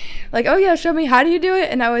me, like, oh yeah, show me, how do you do it?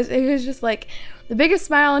 And it was just like the biggest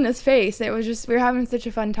smile on his face. It was just, we were having such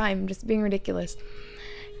a fun time, just being ridiculous.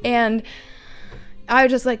 And I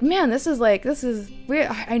was just like, man,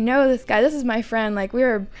 I know this guy. This is my friend. Like,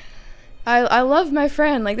 I love my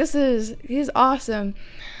friend. Like, he's awesome.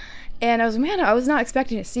 And I was not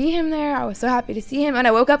expecting to see him there. I was so happy to see him. And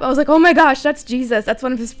I woke up, I was like, oh my gosh, that's Jesus. That's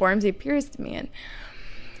one of his forms he appears to me in.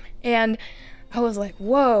 And I was like,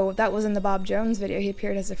 whoa, that was in the Bob Jones video. He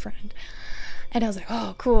appeared as a friend. And I was like,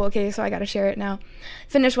 oh, cool. Okay, so I got to share it now.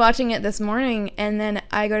 Finished watching it this morning, and then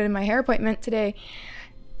I go to my hair appointment today.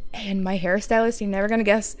 And my hairstylist, you're never going to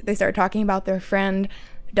guess, they start talking about their friend,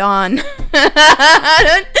 Dawn.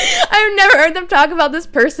 I've never heard them talk about this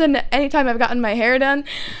person anytime I've gotten my hair done.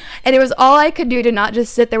 And it was all I could do to not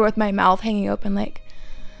just sit there with my mouth hanging open like,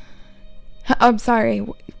 I'm sorry,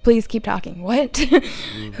 please keep talking. What?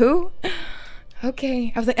 Who?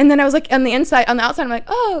 Okay. I was like, and then I was like, on the outside, I'm like,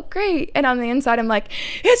 oh, great. And on the inside, I'm like,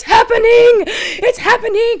 it's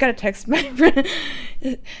happening. Gotta text my friend.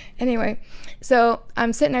 Anyway, so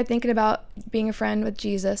I'm sitting there thinking about being a friend with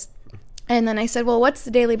Jesus. And then I said, well, what's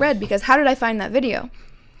the daily bread? Because how did I find that video?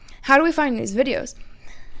 How do we find these videos?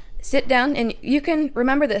 Sit down, and you can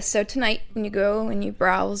remember this. So tonight, when you go and you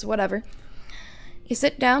browse, whatever, you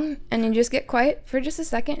sit down and you just get quiet for just a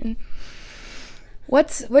second. And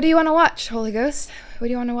what do you want to watch, Holy Ghost? What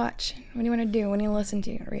do you want to watch? What do you want to do? What do you listen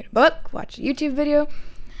to? Read a book? Watch a YouTube video?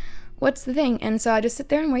 What's the thing? And so I just sit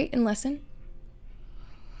there and wait and listen.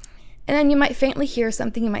 And then you might faintly hear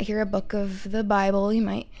something. You might hear a book of the Bible. You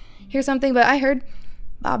might hear something, but I heard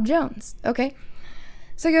Bob Jones. Okay.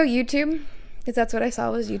 So go YouTube, because that's what I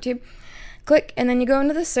saw was YouTube. Click, and then you go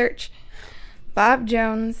into the search. Bob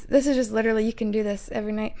Jones. This is just literally, you can do this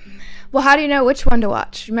every night. Well, how do you know which one to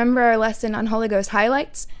watch? Remember our lesson on Holy Ghost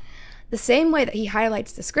highlights? The same way that he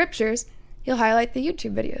highlights the scriptures, he'll highlight the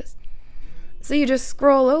YouTube videos. So you just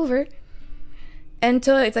scroll over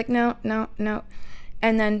until it's like, no.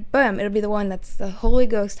 And then, boom, it'll be the one that's the Holy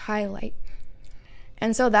Ghost highlight.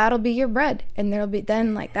 And so that'll be your bread. And there'll be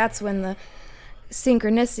then, like, that's when the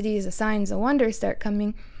synchronicities, the signs, the wonders start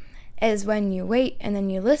coming, is when you wait and then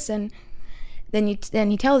you listen. Then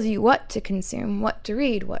he tells you what to consume, what to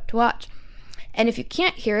read, what to watch. And if you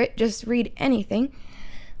can't hear it, just read anything.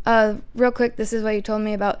 Real quick, this is what you told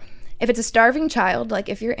me about. If it's a starving child, like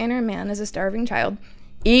if your inner man is a starving child,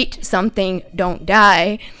 eat something, don't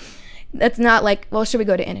die. That's not like, well, should we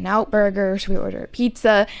go to In-N-Out Burger? Should we order a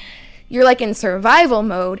pizza? You're like in survival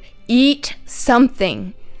mode. Eat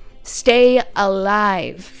something. Stay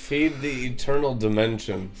alive. Feed the eternal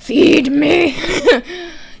dimension. Feed me.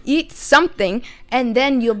 Eat something, and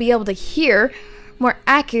then you'll be able to hear more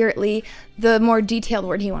accurately the more detailed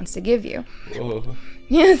word he wants to give you. Whoa.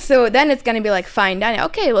 Yeah, so then it's going to be like fine dining.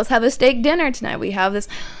 Okay, let's have a steak dinner tonight. We have this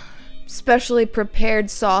specially prepared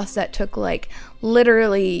sauce that took like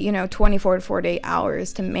literally, 24 to 48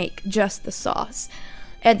 hours to make just the sauce.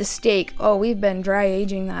 And the steak, we've been dry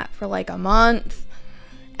aging that for like a month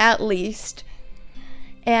at least.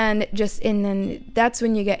 And then that's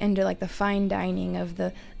when you get into like the fine dining of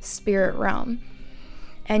the spirit realm.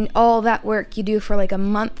 And all that work you do for like a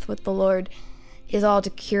month with the Lord is all to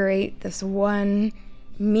curate this one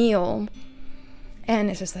meal. And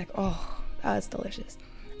it's just like, oh, that's delicious.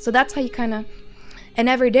 So that's how you kind of, and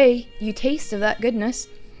every day you taste of that goodness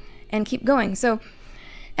and keep going. So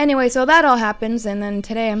anyway, so that all happens. And then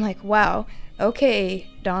today I'm like, wow, okay,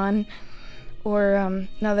 Dawn. Or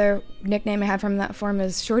another nickname I have from that form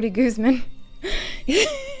is Shorty Guzman.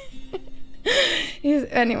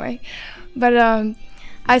 Anyway, but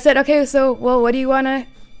I said, okay, so, well, what do you want to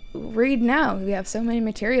read now? We have so many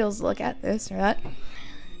materials to look at, this or that.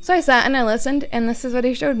 So I sat and I listened, and this is what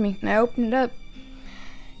he showed me. And I opened it up.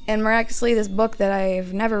 And miraculously, this book that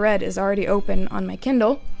I've never read is already open on my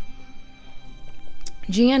Kindle.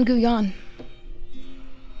 Jian Guyan.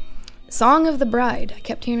 Song of the Bride. I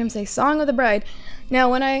kept hearing him say, Song of the Bride.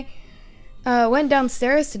 Now, when I went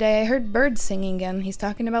downstairs today, I heard birds singing again. He's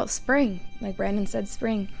talking about spring, like Brandon said,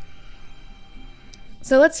 spring.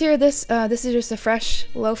 So let's hear this. This is just a fresh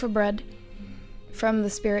loaf of bread from the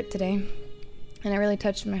Spirit today. And it really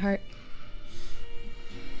touched my heart.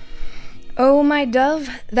 O my dove,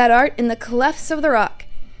 that art in the clefts of the rock,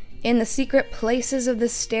 in the secret places of the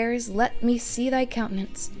stairs, let me see thy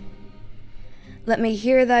countenance. Let me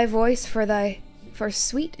hear thy voice, for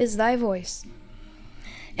sweet is thy voice.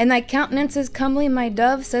 And thy countenance is comely, my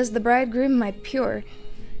dove, says the bridegroom, my pure,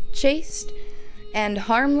 chaste, and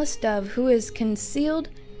harmless dove, who is concealed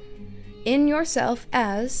in yourself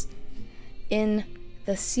as in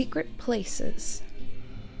the secret places.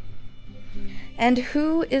 And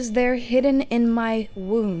who is there hidden in my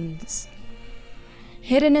wounds?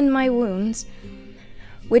 Hidden in my wounds,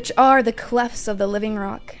 which are the clefts of the living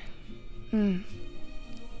rock.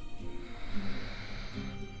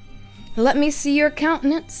 Let me see your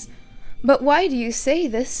countenance. But why do you say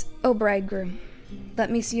this, O bridegroom?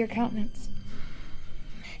 Let me see your countenance.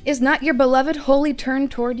 Is not your beloved wholly turned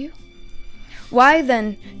toward you? Why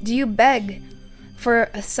then do you beg for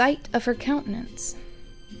a sight of her countenance?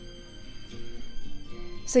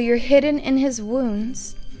 So you're hidden in his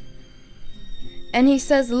wounds. And he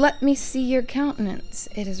says, let me see your countenance,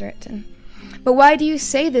 it is written. But why do you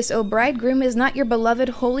say this, O bridegroom? Is not your beloved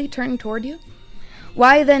wholly turned toward you?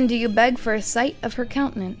 Why then do you beg for a sight of her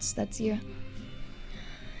countenance? That's you.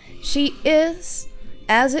 She is,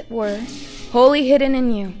 as it were, wholly hidden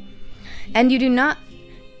in you. And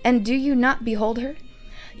do you not behold her?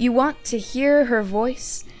 You want to hear her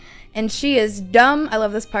voice, and she is dumb. I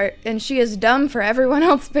love this part. And she is dumb for everyone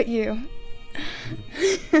else but you.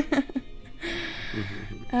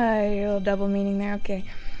 A little double meaning there. Okay.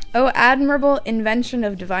 Oh, admirable invention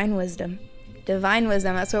of divine wisdom. Divine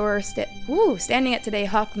wisdom. That's what we're standing at today.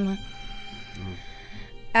 Hakma.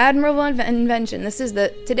 Admirable invention.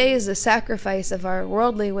 Today is the sacrifice of our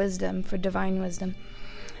worldly wisdom for divine wisdom.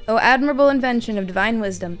 Oh, admirable invention of divine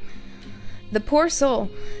wisdom. The poor soul,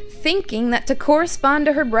 thinking that to correspond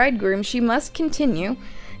to her bridegroom she must continue,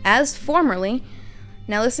 as formerly,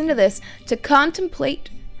 now listen to this, to contemplate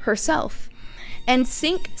herself, and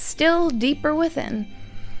sink still deeper within,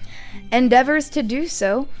 endeavors to do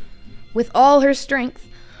so with all her strength,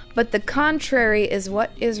 but the contrary is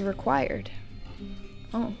what is required.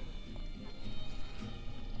 Oh.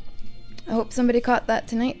 I hope somebody caught that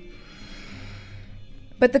tonight.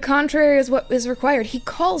 But the contrary is what is required. He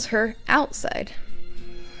calls her outside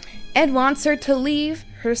and wants her to leave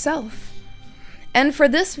herself. And for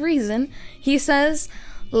this reason, he says,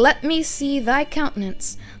 let me see thy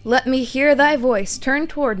countenance. Let me hear thy voice. Turn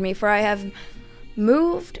toward me, for I have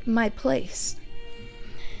moved my place.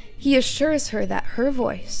 He assures her that her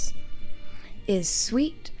voice is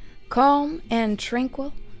sweet, calm, and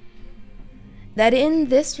tranquil, that in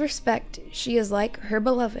this respect she is like her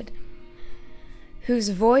beloved, whose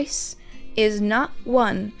voice is not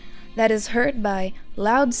one that is heard by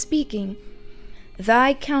loud speaking.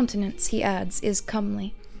 Thy countenance, he adds, is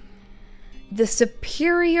comely. The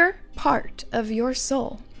superior part of your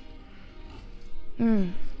soul.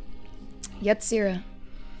 Yetzirah.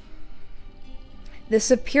 The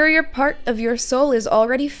superior part of your soul is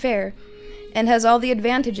already fair and has all the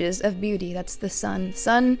advantages of beauty. That's the son.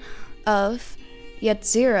 Son of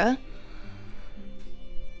Yetzirah,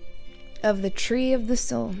 of the tree of the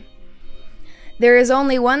soul. There is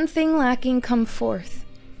only one thing lacking, come forth.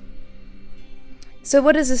 So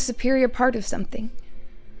what is the superior part of something?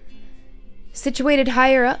 Situated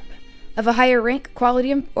higher up, of a higher rank,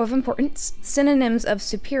 quality of importance, synonyms of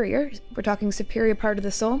superior, we're talking superior part of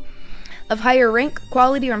the soul, of higher rank,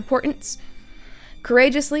 quality, or importance,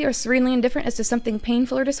 courageously or serenely indifferent as to something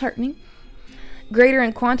painful or disheartening, greater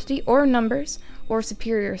in quantity or numbers, or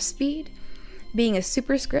superior speed, being a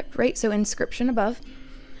superscript, right, so inscription above,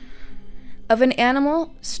 of an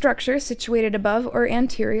animal structure situated above or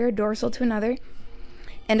anterior dorsal to another,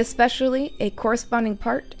 and especially a corresponding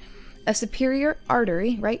part, a superior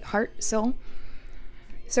artery, right, heart, soul,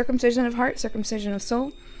 circumcision of heart, circumcision of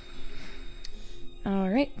soul. All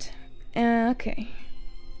right, okay.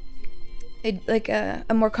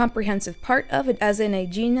 A more comprehensive part of it, as in a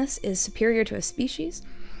genus, is superior to a species,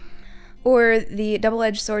 or the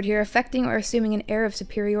double-edged sword here, affecting or assuming an air of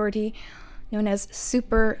superiority, known as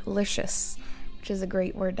superlicious, which is a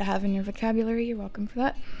great word to have in your vocabulary. You're welcome for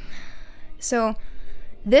that. So,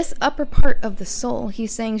 this upper part of the soul,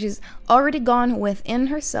 he's saying she's already gone within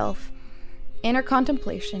herself, in her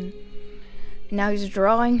contemplation. Now he's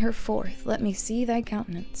drawing her forth. Let me see thy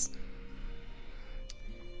countenance.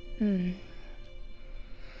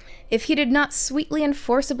 If he did not sweetly and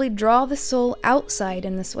forcibly draw the soul outside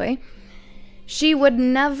in this way, she would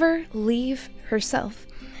never leave herself.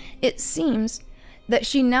 It seems that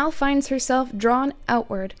she now finds herself drawn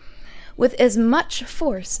outward with as much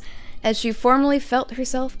force as she formerly felt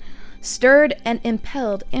herself stirred and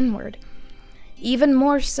impelled inward, even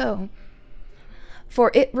more so,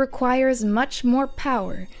 for it requires much more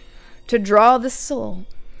power to draw the soul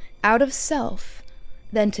out of self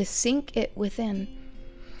than to sink it within.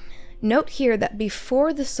 Note here that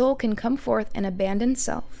before the soul can come forth and abandon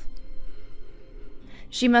self,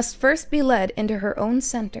 she must first be led into her own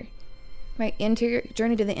center. Right, interior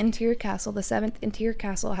journey to the interior castle. The 7th interior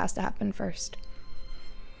castle has to happen first.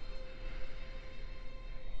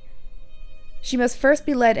 She must first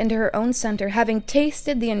be led into her own center, having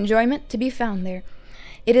tasted the enjoyment to be found there.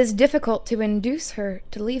 It is difficult to induce her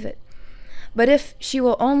to leave it. But if she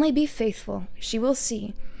will only be faithful, she will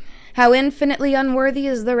see how infinitely unworthy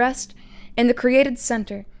is the rest in the created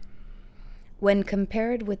center when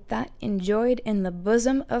compared with that enjoyed in the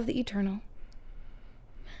bosom of the eternal.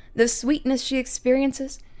 The sweetness she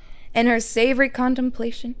experiences in her savory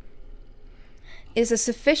contemplation is a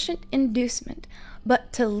sufficient inducement,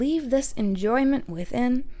 but to leave this enjoyment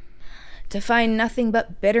within, to find nothing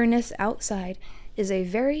but bitterness outside, is a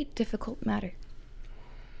very difficult matter.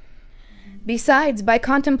 Besides, by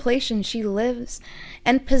contemplation she lives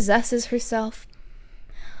and possesses herself,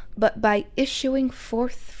 but by issuing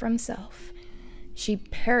forth from self, she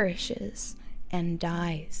perishes and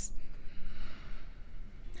dies.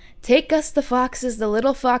 Take us the foxes, the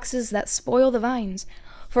little foxes that spoil the vines,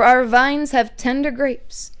 for our vines have tender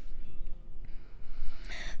grapes.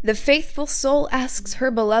 The faithful soul asks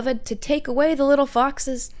her beloved to take away the little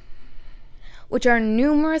foxes, which are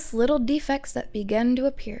numerous little defects that begin to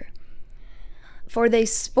appear, for they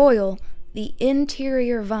spoil the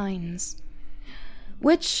interior vines,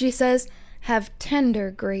 which, she says, have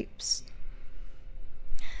tender grapes.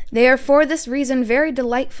 They are for this reason very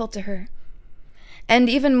delightful to her, and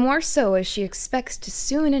even more so as she expects to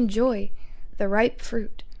soon enjoy the ripe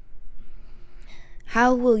fruit.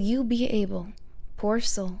 How will you be able, poor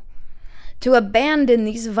soul, to abandon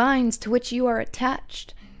these vines to which you are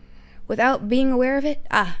attached without being aware of it?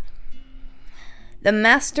 The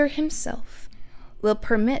Master himself will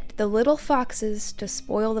permit the little foxes to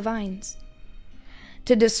spoil the vines,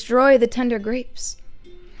 to destroy the tender grapes,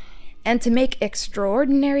 and to make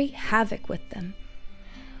extraordinary havoc with them.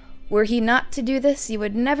 Were he not to do this, you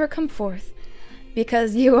would never come forth,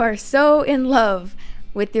 because you are so in love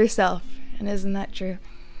with yourself. And isn't that true?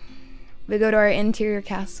 We go to our interior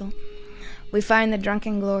castle. We find the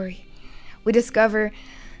drunken glory. We discover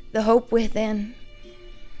the hope within.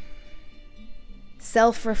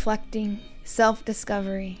 Self-reflecting,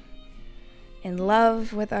 self-discovery, in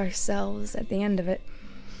love with ourselves at the end of it.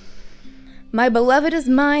 My beloved is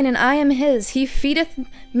mine, and I am his. He feedeth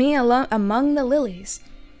me among the lilies.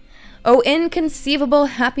 O inconceivable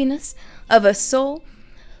happiness of a soul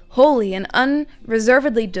wholly and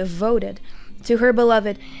unreservedly devoted to her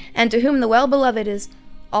beloved, and to whom the well-beloved is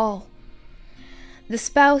all. The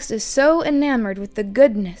spouse is so enamored with the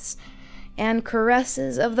goodness and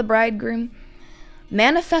caresses of the bridegroom,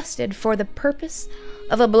 manifested for the purpose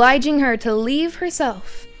of obliging her to leave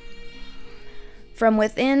herself from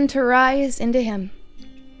within to rise into him,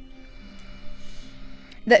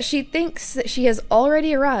 that she thinks that she has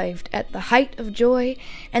already arrived at the height of joy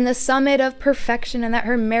and the summit of perfection, and that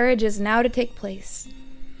her marriage is now to take place.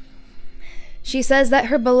 She says that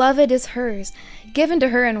her beloved is hers, given to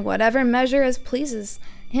her in whatever measure as pleases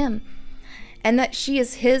him, and that she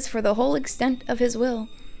is his for the whole extent of his will,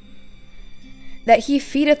 that he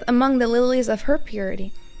feedeth among the lilies of her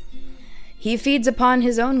purity. He feeds upon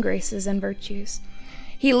his own graces and virtues.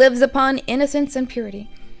 He lives upon innocence and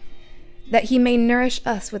purity, that he may nourish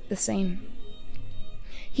us with the same.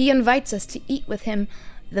 He invites us to eat with him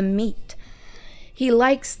the meat. he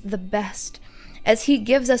likes the best, as he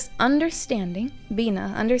gives us understanding,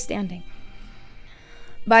 bina, understanding.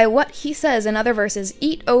 By what he says in other verses,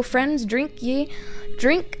 eat, O friends, drink ye,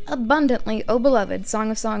 drink abundantly, O beloved,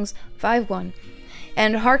 Song of Songs 5:1,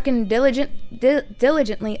 and hearken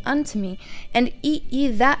diligently unto me, and eat ye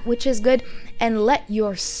that which is good, and let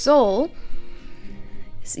your soul,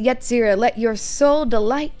 Yetzirah, let your soul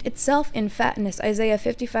delight itself in fatness, Isaiah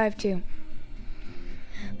 55:2.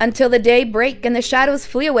 Until the day break and the shadows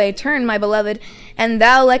flee away, turn, my beloved, and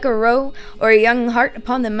thou like a roe or a young hart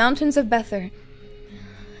upon the mountains of Bether.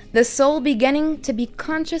 The soul beginning to be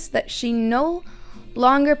conscious that she no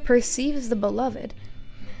longer perceives the beloved,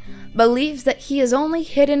 believes that he is only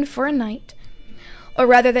hidden for a night, or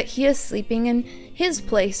rather that he is sleeping in his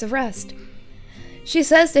place of rest. She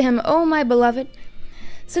says to him, O my beloved,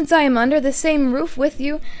 since I am under the same roof with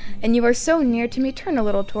you, and you are so near to me, turn a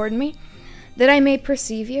little toward me, that I may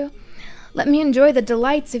perceive you. Let me enjoy the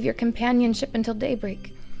delights of your companionship until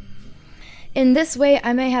daybreak. In this way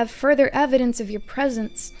I may have further evidence of your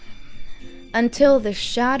presence, until the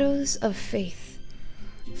shadows of faith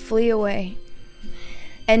flee away,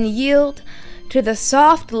 and yield to the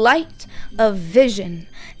soft light of vision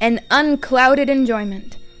and unclouded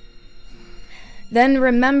enjoyment. Then,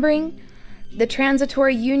 remembering the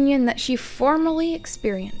transitory union that she formerly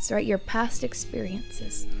experienced, right, your past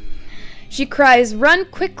experiences, she cries, run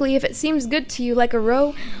quickly if it seems good to you, like a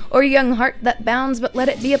roe or a young hart that bounds, but let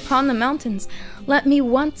it be upon the mountains. Let me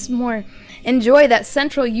once more enjoy that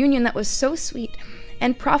central union that was so sweet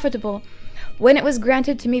and profitable when it was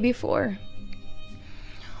granted to me before.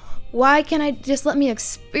 Why can't I just let me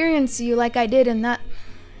experience you like I did in that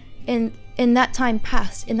time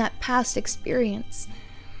past, in that past experience?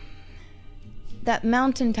 That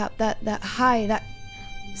mountaintop, that high, that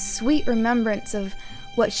sweet remembrance of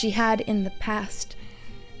what she had in the past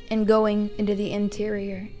and going into the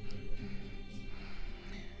interior.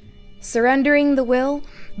 Surrendering the will,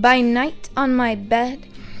 by night on my bed,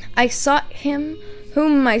 I sought him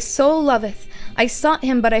whom my soul loveth. I sought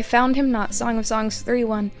him, but I found him not. Song of Songs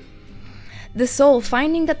 3:1. The soul,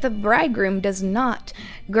 finding that the bridegroom does not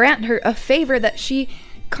grant her a favor that she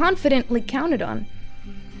confidently counted on,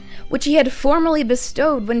 which he had formerly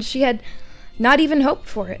bestowed when she had not even hoped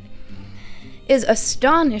for it, is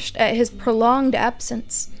astonished at his prolonged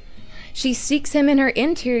absence. She seeks him in her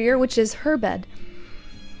interior, which is her bed.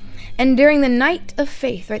 And during the night of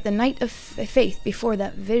faith, right, the night of faith before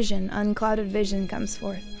that vision, unclouded vision comes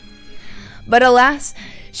forth. But alas,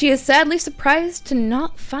 she is sadly surprised to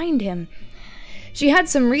not find him. She had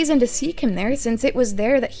some reason to seek him there, since it was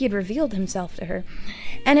there that he had revealed himself to her,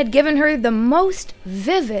 and had given her the most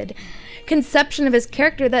vivid conception of his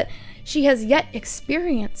character that she has yet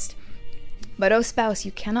experienced. But, O spouse,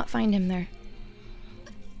 you cannot find him there.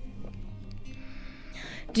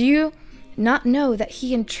 Do you not know that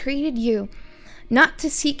he entreated you not to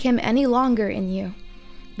seek him any longer in you,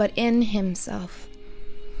 but in himself?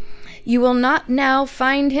 You will not now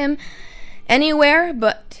find him anywhere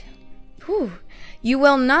but... You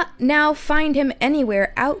will not now find him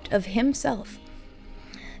anywhere out of himself.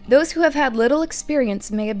 Those who have had little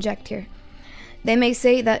experience may object here. They may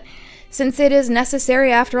say that since it is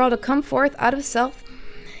necessary after all to come forth out of self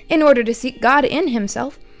in order to seek God in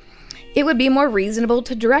himself, it would be more reasonable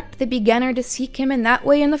to direct the beginner to seek him in that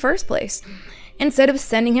way in the first place, instead of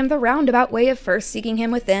sending him the roundabout way of first seeking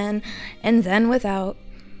him within and then without.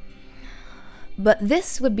 But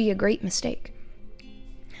this would be a great mistake.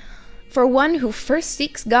 For one who first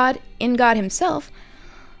seeks God in God himself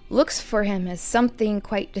looks for him as something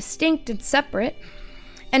quite distinct and separate,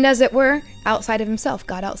 and as it were, outside of himself.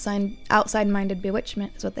 God outside-minded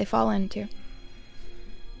bewitchment is what they fall into.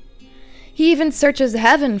 He even searches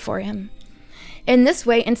heaven for him. In this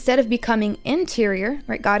way, instead of becoming interior,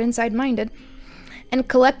 right, God inside-minded, and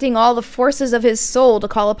collecting all the forces of his soul to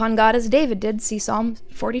call upon God as David did, see Psalm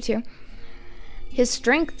 42, his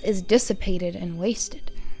strength is dissipated and wasted,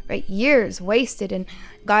 right? Years wasted in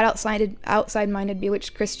God outside-minded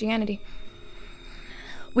bewitched Christianity.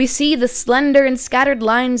 We see the slender and scattered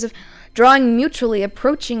lines of drawing mutually,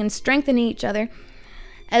 approaching and strengthening each other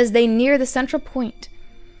as they near the central point,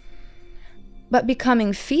 but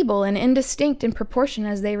becoming feeble and indistinct in proportion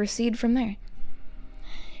as they recede from there.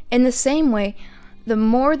 In the same way, the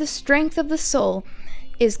more the strength of the soul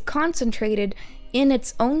is concentrated in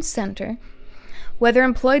its own center, whether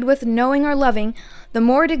employed with knowing or loving, the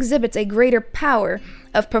more it exhibits a greater power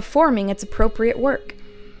of performing its appropriate work.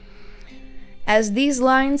 As these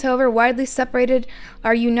lines, however widely separated,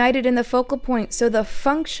 are united in the focal point, so the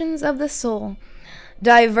functions of the soul,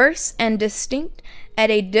 diverse and distinct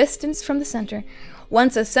at a distance from the center,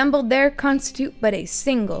 once assembled there, constitute but a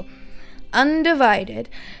single, undivided,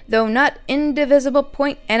 though not indivisible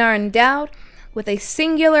point, and are endowed with a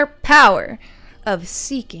singular power of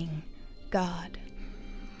seeking God.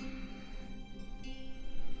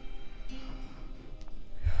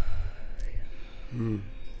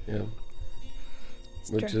 Yeah.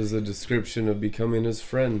 Which is a description of becoming his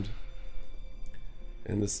friend,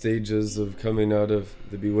 and the stages of coming out of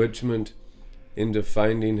the bewitchment into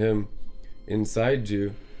finding him inside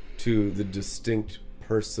you to the distinct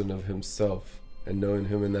person of himself and knowing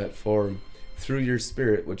him in that form through your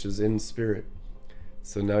spirit, which is in spirit.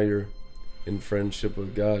 So now you're in friendship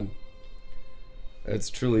with God. That's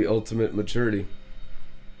truly ultimate maturity.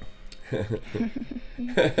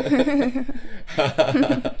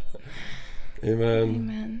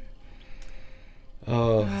 Amen.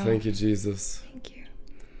 Oh, wow. Thank you, Jesus. Thank you.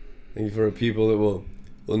 Thank you for a people that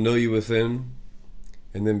will know you within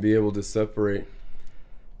and then be able to separate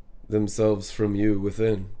themselves from you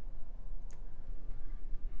within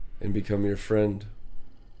and become your friend.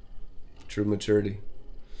 True maturity.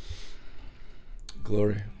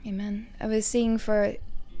 Glory. Amen. I was seeing for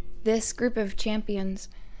this group of champions,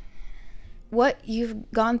 what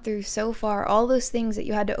you've gone through so far, all those things that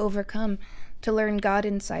you had to overcome to learn God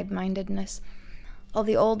inside-mindedness, all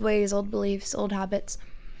the old ways, old beliefs, old habits,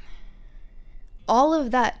 all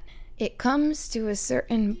of that, it comes to a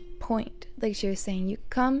certain point, like she was saying, you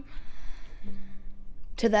come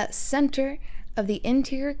to that center of the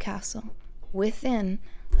interior castle within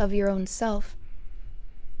of your own self.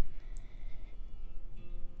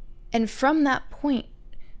 And from that point,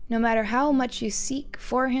 no matter how much you seek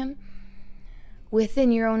for him,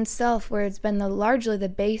 within your own self, where it's been largely the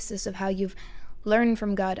basis of how you've learned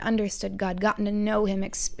from God, understood God, gotten to know him,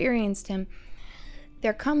 experienced him,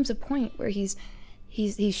 there comes a point where he's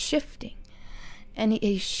shifting, and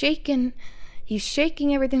he's shaking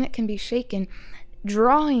everything that can be shaken,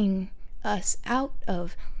 drawing us out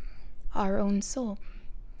of our own soul.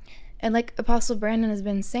 And like Apostle Brandon has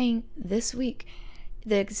been saying this week,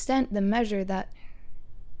 the extent, the measure that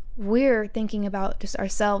we're thinking about just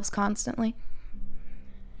ourselves constantly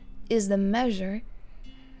is the measure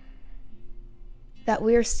that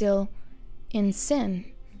we're still in sin,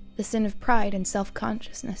 the sin of pride and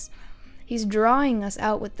self-consciousness. He's drawing us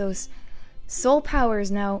out with those soul powers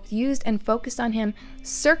now used and focused on him,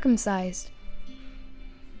 circumcised,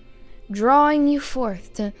 drawing you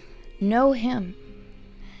forth to know him.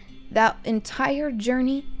 That entire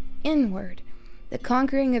journey inward, the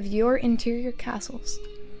conquering of your interior castles,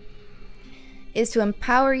 is to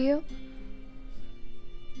empower you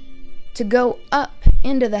to go up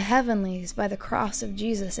into the heavenlies by the cross of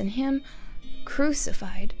Jesus and him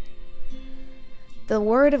crucified. The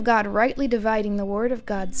word of God, rightly dividing the word of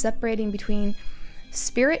God, separating between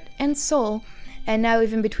spirit and soul, and now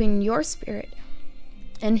even between your spirit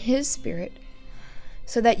and his spirit,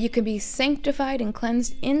 so that you can be sanctified and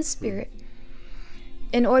cleansed in spirit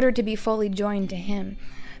in order to be fully joined to him.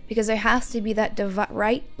 Because there has to be that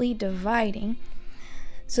rightly dividing,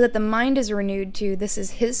 so that the mind is renewed to, this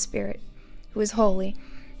is his spirit who is holy,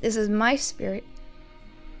 this is my spirit.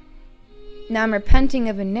 Now I'm repenting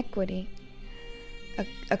of iniquity,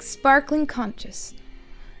 a sparkling conscience.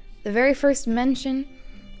 The very first mention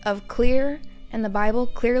of clear in the Bible,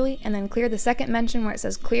 clearly, and then clear, the second mention where it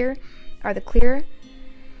says clear, are the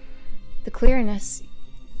clearness.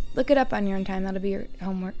 Look it up on your own time, that'll be your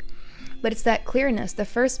homework. But it's that clearness. The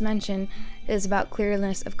first mention is about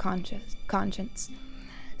clearness of conscience.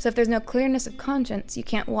 So if there's no clearness of conscience, you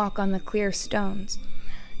can't walk on the clear stones.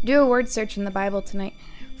 Do a word search in the Bible tonight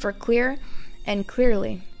for clear and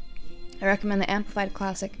clearly. I recommend the Amplified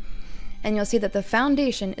Classic, and you'll see that the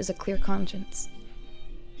foundation is a clear conscience.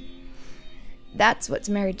 That's what's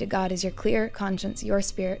married to God, is your clear conscience, your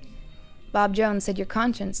spirit. Bob Jones said your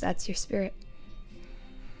conscience, that's your spirit.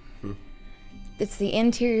 It's the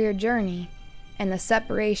interior journey and the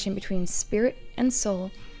separation between spirit and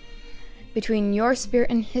soul, between your spirit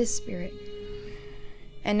and his spirit.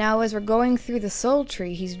 And now as we're going through the soul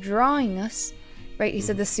tree, he's drawing us, right? He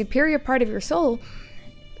said the superior part of your soul,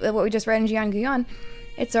 what we just read in Gian Guyon,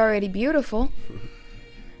 it's already beautiful.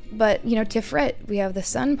 But, Tiferet, we have the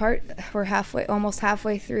sun part, we're almost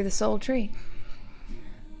halfway through the soul tree.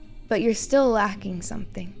 But you're still lacking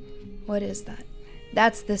something. What is that?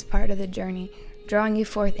 That's this part of the journey, drawing you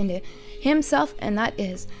forth into himself, and that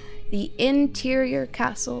is the interior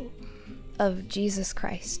castle of Jesus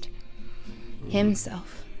Christ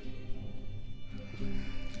himself.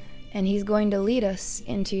 And he's going to lead us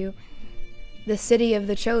into the city of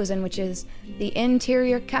the chosen, which is the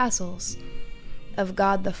interior castles of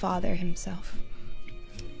God the Father himself.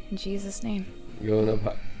 In Jesus' name. Going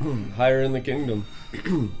up higher in the kingdom.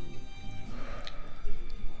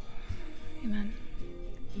 Amen.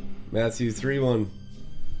 Matthew 3:1.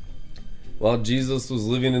 While Jesus was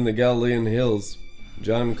living in the Galilean hills,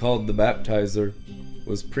 John, called the Baptizer,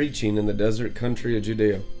 was preaching in the desert country of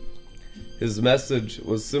Judea. His message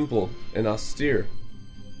was simple and austere,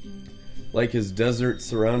 like his desert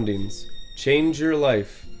surroundings. Change your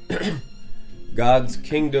life. God's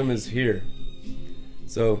kingdom is here.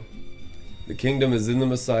 So, the kingdom is in the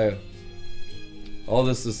Messiah. All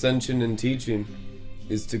this ascension and teaching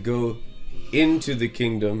is to go into the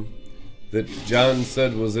kingdom that John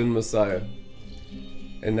said was in Messiah.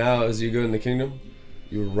 And now, as you go in the kingdom,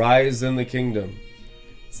 you rise in the kingdom.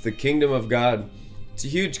 It's the kingdom of God. It's a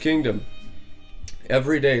huge kingdom.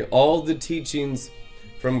 Every day, all the teachings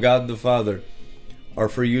from God the Father are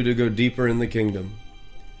for you to go deeper in the kingdom.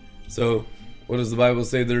 So, what does the Bible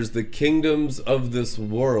say? There's the kingdoms of this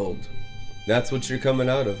world. That's what you're coming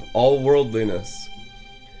out of. All worldliness,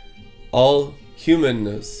 all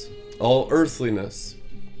humanness, all earthliness.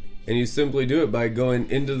 And you simply do it by going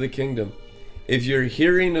into the kingdom. If you're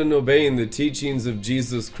hearing and obeying the teachings of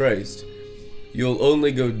Jesus Christ, you'll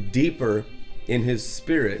only go deeper in his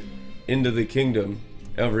spirit into the kingdom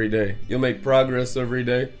every day. You'll make progress every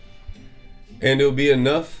day. And it'll be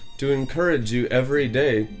enough to encourage you every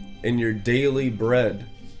day in your daily bread.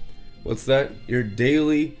 What's that? Your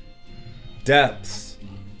daily depths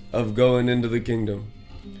of going into the kingdom.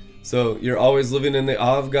 So you're always living in the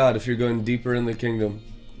awe of God if you're going deeper in the kingdom.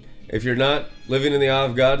 If you're not living in the awe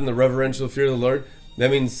of God and the reverential fear of the Lord,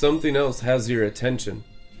 that means something else has your attention,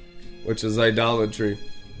 which is idolatry.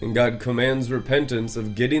 And God commands repentance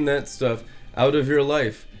of getting that stuff out of your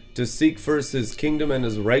life, to seek first his kingdom and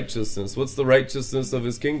his righteousness. What's the righteousness of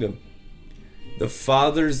his kingdom? The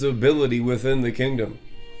Father's ability within the kingdom.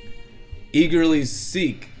 Eagerly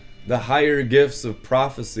seek the higher gifts of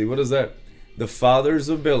prophecy. What is that? The Father's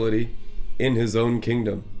ability in his own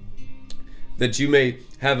kingdom. That you may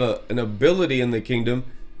have an ability in the kingdom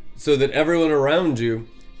so that everyone around you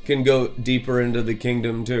can go deeper into the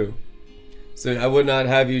kingdom too. So I would not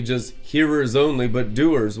have you just hearers only, but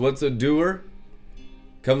doers. What's a doer?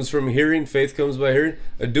 Comes from hearing. Faith comes by hearing.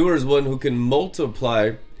 A doer is one who can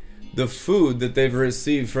multiply the food that they've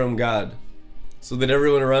received from God so that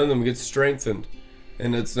everyone around them gets strengthened.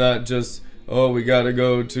 And it's not just, oh, we got to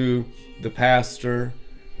go to the pastor.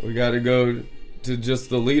 We got to go to just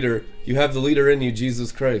the leader. You have the leader in you,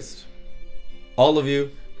 Jesus Christ. All of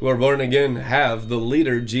you who are born again have the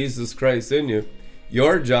leader, Jesus Christ, in you.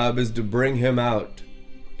 Your job is to bring him out.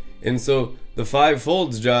 And so the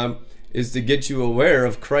fivefold's job is to get you aware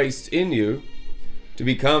of Christ in you, to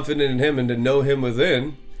be confident in him and to know him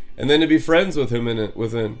within, and then to be friends with him in it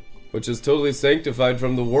within, which is totally sanctified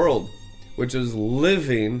from the world, which is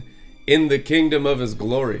living in the kingdom of his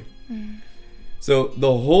glory. So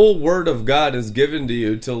the whole word of God is given to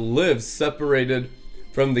you to live separated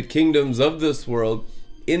from the kingdoms of this world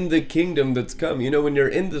in the kingdom that's come. You know, when you're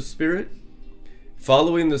in the Spirit,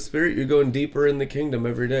 following the Spirit, you're going deeper in the kingdom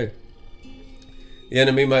every day. The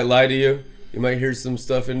enemy might lie to you. You might hear some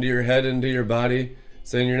stuff into your head, into your body,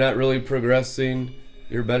 saying you're not really progressing.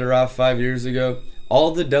 You're better off 5 years ago.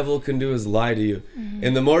 All the devil can do is lie to you.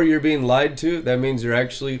 And the more you're being lied to, that means you're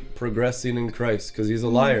actually progressing in Christ, because he's a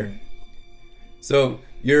liar. So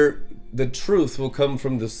the truth will come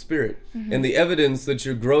from the Spirit. And the evidence that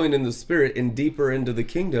you're growing in the Spirit and deeper into the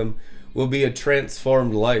kingdom will be a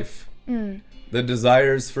transformed life. The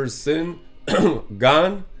desires for sin,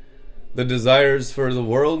 gone. The desires for the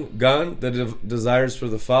world, gone. The desires for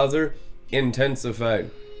the Father,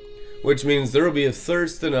 intensified. Which means there will be a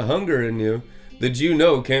thirst and a hunger in you that you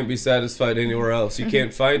know can't be satisfied anywhere else. You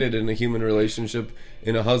can't find it in a human relationship,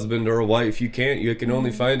 in a husband or a wife. You can't. You can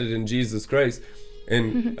only find it in Jesus Christ.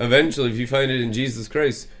 And eventually, if you find it in Jesus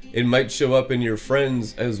Christ, it might show up in your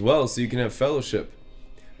friends as well, so you can have fellowship.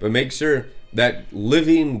 But make sure that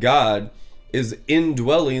living God is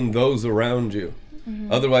indwelling those around you.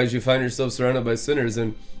 Otherwise, you find yourself surrounded by sinners,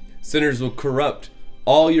 and sinners will corrupt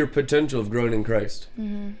all your potential of growing in Christ.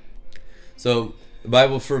 So the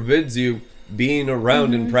Bible forbids you being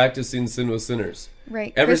around and practicing sin with sinners.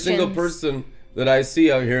 Right. Every Christians. single person that I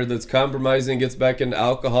see out here that's compromising, gets back into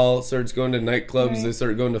alcohol, starts going to nightclubs, they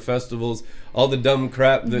start going to festivals, all the dumb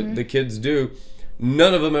crap that the kids do,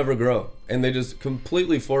 none of them ever grow. And they just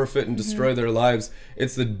completely forfeit and destroy their lives.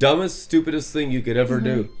 It's the dumbest, stupidest thing you could ever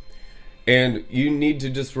do. And you need to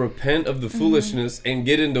just repent of the foolishness and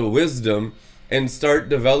get into wisdom and start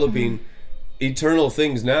developing eternal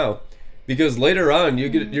things now. Because later on,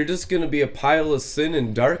 you're just going to be a pile of sin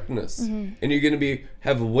and darkness. And you're going to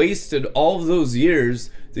have wasted all of those years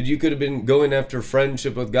that you could have been going after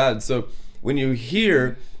friendship with God. So when you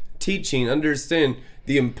hear teaching, understand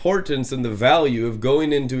the importance and the value of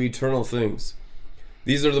going into eternal things.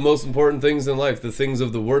 These are the most important things in life. The things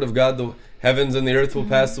of the Word of God, the heavens and the earth will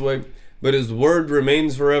pass away, but His Word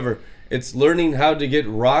remains forever. It's learning how to get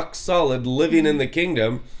rock solid, living in the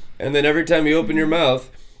kingdom, and then every time you open your mouth,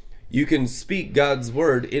 you can speak God's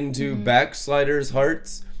Word into backsliders'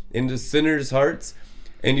 hearts, into sinners' hearts,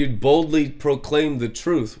 and you'd boldly proclaim the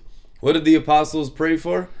truth. What did the apostles pray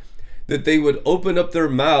for? That they would open up their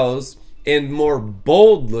mouths and more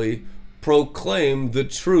boldly proclaim the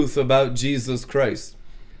truth about Jesus Christ.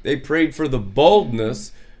 They prayed for the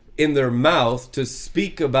boldness in their mouth to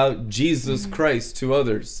speak about Jesus Christ to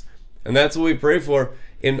others. And that's what we pray for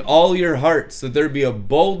in all your hearts, that there be a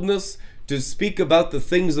boldness to speak about the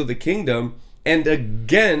things of the kingdom and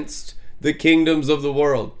against the kingdoms of the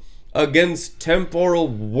world, against temporal,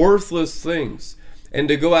 worthless things, and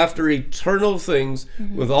to go after eternal things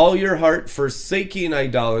with all your heart, forsaking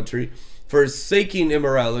idolatry, forsaking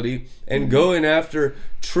immorality, and going after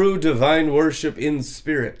true divine worship in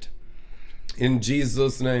spirit. In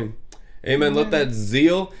Jesus' name. Amen. Let that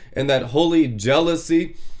zeal and that holy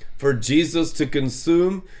jealousy for Jesus to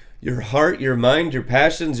consume your heart, your mind, your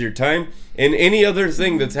passions, your time, and any other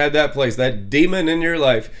thing that's had that place, that demon in your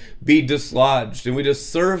life, be dislodged. And we just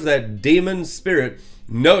serve that demon spirit.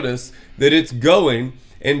 Notice that it's going,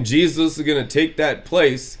 and Jesus is going to take that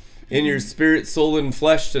place in your spirit, soul, and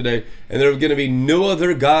flesh today. And there's going to be no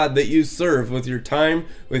other God that you serve with your time,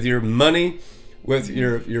 with your money, with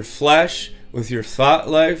your flesh, with your thought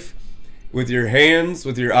life, with your hands,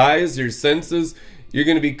 with your eyes, your senses. You're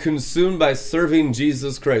going to be consumed by serving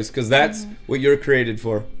Jesus Christ, because that's what you're created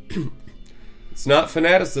for. It's not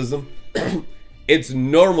fanaticism. It's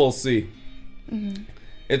normalcy.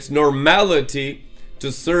 It's normality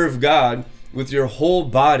to serve God with your whole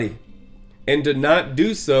body. And to not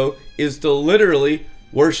do so is to literally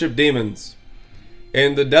worship demons.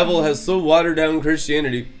 And the devil has so watered down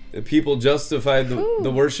Christianity that people justify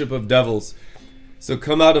the worship of devils. So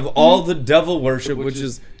come out of all the devil worship, which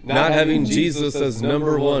is not having Jesus as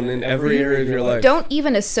number one in every area of your life. Don't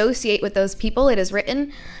even associate with those people. It is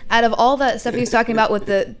written, out of all that stuff he was talking about with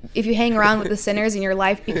if you hang around with the sinners and your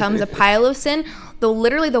life becomes a pile of sin,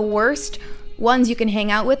 literally the worst ones you can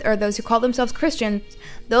hang out with are those who call themselves Christians.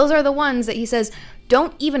 Those are the ones that he says,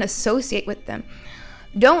 don't even associate with them.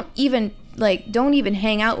 Don't even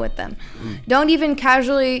hang out with them. Don't even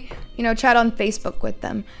casually, chat on Facebook with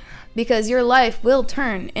them. Because your life will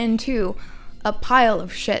turn into a pile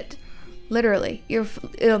of shit. Literally.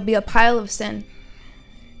 It'll be a pile of sin.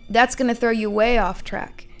 That's going to throw you way off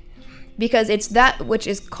track. Because it's that which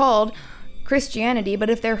is called Christianity. But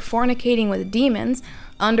if they're fornicating with demons,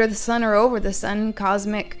 under the sun or over the sun,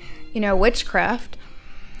 cosmic, witchcraft,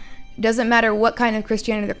 doesn't matter what kind of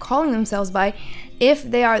Christianity they're calling themselves by, if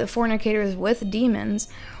they are the fornicators with demons,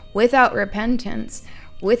 without repentance,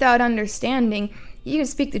 without understanding, you can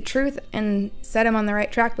speak the truth and set them on the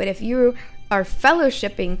right track. But if you are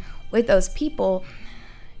fellowshipping with those people,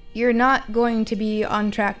 you're not going to be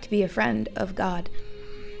on track to be a friend of God.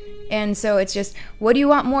 And so it's just, what do you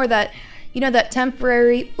want more? That, that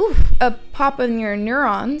temporary, a pop in your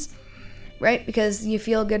neurons, right? Because you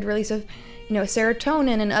feel good release of,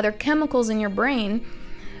 serotonin and other chemicals in your brain.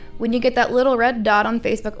 When you get that little red dot on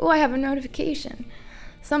Facebook, I have a notification.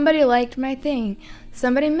 Somebody liked my thing.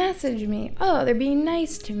 Somebody messaged me. Oh, they're being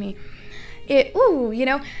nice to me.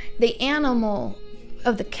 The animal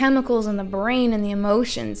of the chemicals in the brain and the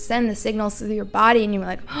emotions send the signals through your body, and you're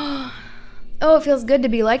like, oh, it feels good to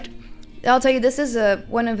be liked. I'll tell you, this is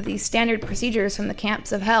one of the standard procedures from the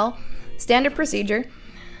camps of hell. Standard procedure.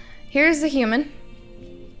 Here's the human.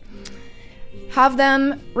 Have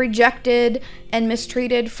them rejected and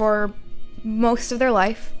mistreated for most of their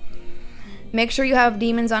life. Make sure you have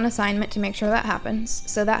demons on assignment to make sure that happens.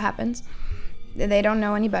 So that happens. They don't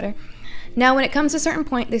know any better. Now, when it comes to a certain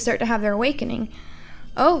point, they start to have their awakening.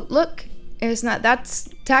 Oh, look, that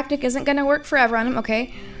tactic isn't going to work forever on them.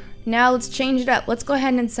 Okay, now let's change it up. Let's go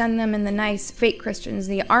ahead and send them in the nice fake Christians,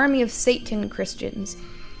 the army of Satan Christians.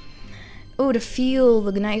 To feel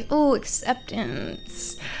the nice,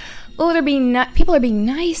 acceptance. People are being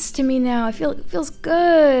nice to me now. It feels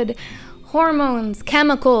good. Hormones,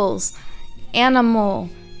 chemicals, animal,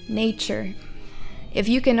 nature. If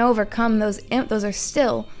you can overcome those are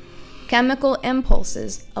still chemical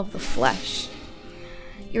impulses of the flesh.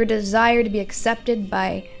 Your desire to be accepted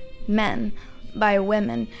by men, by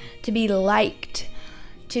women, to be liked,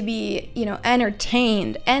 to be,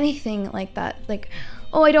 entertained, anything like that. Like,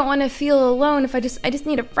 oh, I don't want to feel alone. If I just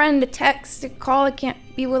need a friend to text, to call. I can't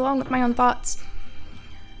be alone with my own thoughts.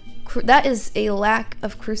 That is a lack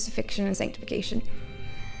of crucifixion and sanctification.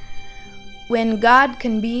 When God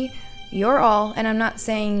can be your all, and I'm not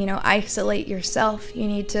saying, isolate yourself. You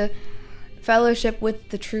need to fellowship with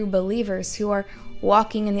the true believers who are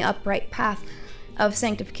walking in the upright path of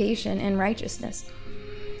sanctification and righteousness.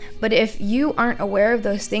 But if you aren't aware of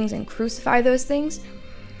those things and crucify those things,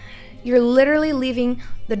 you're literally leaving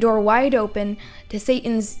the door wide open to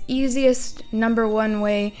Satan's easiest number one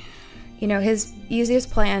way, his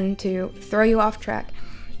easiest plan to throw you off track,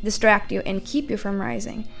 distract you, and keep you from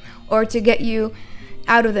rising, or to get you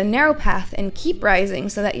out of the narrow path and keep rising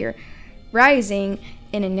so that you're rising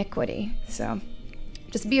in iniquity. So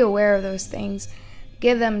just be aware of those things.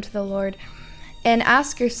 Give them to the Lord. And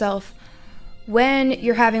ask yourself, when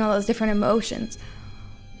you're having all those different emotions,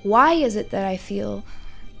 why is it that I feel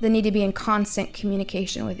the need to be in constant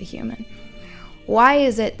communication with a human? Why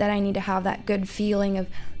is it that I need to have that good feeling of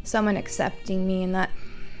someone accepting me? And that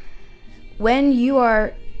when you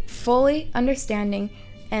are fully understanding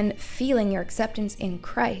and feeling your acceptance in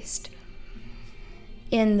Christ,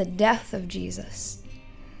 in the death of Jesus,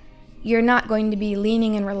 you're not going to be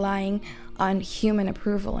leaning and relying on human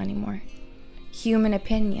approval anymore, human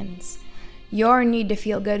opinions, your need to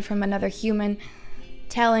feel good from another human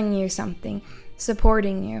telling you something,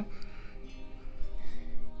 supporting you.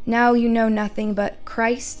 Now you know nothing but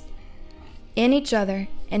Christ in each other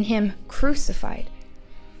and Him crucified.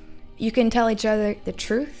 You can tell each other the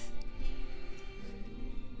truth.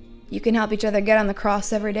 You can help each other get on the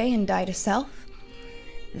cross every day and die to self.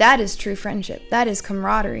 That is true friendship. That is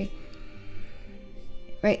camaraderie.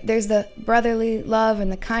 Right? There's the brotherly love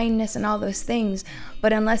and the kindness and all those things.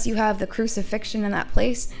 But unless you have the crucifixion in that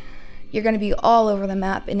place, you're going to be all over the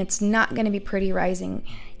map, and it's not going to be pretty rising.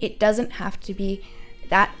 It doesn't have to be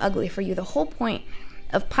that ugly for you. The whole point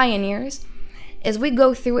of pioneers is we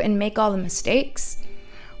go through and make all the mistakes,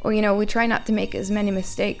 or, we try not to make as many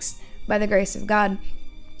mistakes by the grace of God,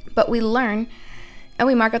 but we learn and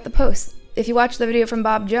we mark up the posts. If you watch the video from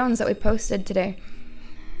Bob Jones that we posted today,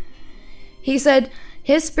 he said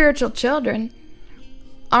his spiritual children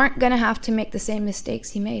aren't going to have to make the same mistakes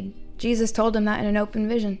he made. Jesus told him that in an open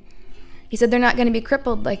vision. He said they're not going to be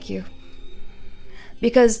crippled like you,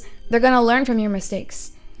 because they're going to learn from your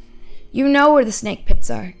mistakes. You know where the snake pits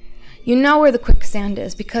are. You know where the quicksand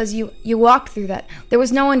is, because you walked through that. There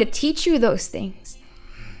was no one to teach you those things.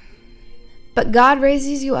 But God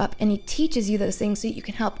raises you up and He teaches you those things so you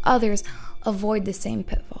can help others avoid the same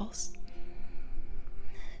pitfalls.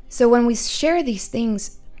 So when we share these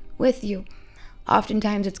things with you,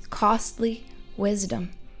 oftentimes it's costly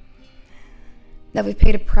wisdom that we've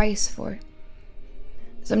paid a price for.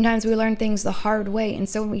 Sometimes we learn things the hard way, and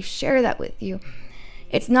so when we share that with you,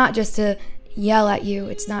 it's not just to yell at you,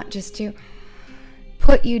 it's not just to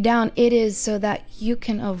put you down, it is so that you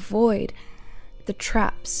can avoid the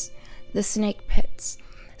traps, the snake pits,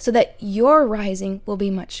 so that your rising will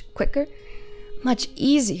be much quicker, much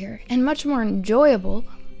easier, and much more enjoyable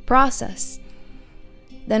process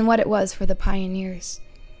than what it was for the pioneers.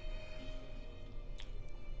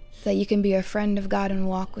 That you can be a friend of God and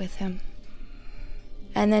walk with Him.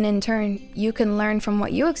 And then in turn, you can learn from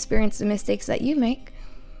what you experience, the mistakes that you make,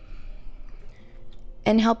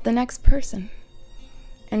 and help the next person.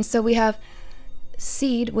 And so we have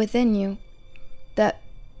seed within you that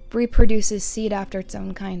reproduces seed after its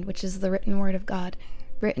own kind, which is the written word of God,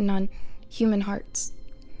 written on human hearts,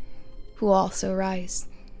 who also rise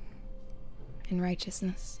in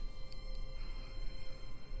righteousness.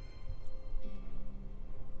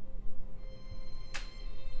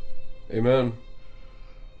 Amen.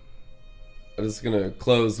 I'm just going to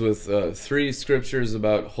close with 3 scriptures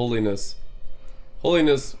about holiness.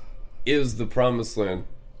 Holiness is the promised land.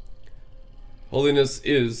 Holiness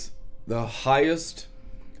is the highest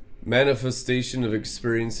manifestation of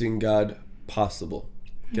experiencing God possible.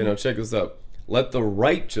 Okay, now check this out. Let the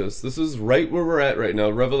righteous, this is right where we're at right now,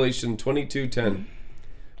 Revelation 22:10.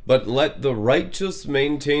 But let the righteous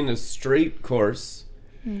maintain a straight course,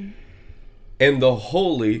 and the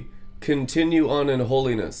holy continue on in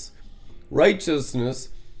holiness. Righteousness,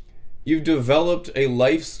 you've developed a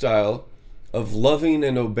lifestyle of loving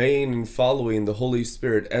and obeying and following the Holy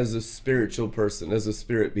Spirit as a spiritual person, as a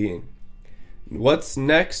spirit being. What's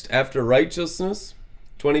next after righteousness?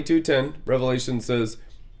 22:10, Revelation says,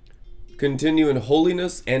 continue in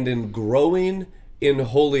holiness and in growing in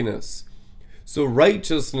holiness. So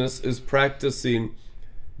righteousness is practicing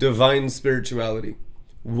divine spirituality.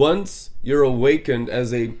 Once you're awakened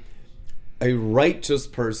as a a righteous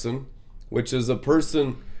person, which is a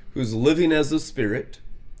person who's living as a spirit,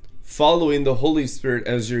 following the Holy Spirit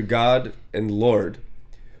as your God and Lord.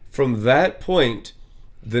 From that point,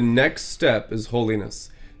 the next step is holiness.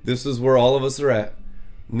 This is where all of us are at.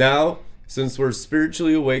 Now, since we're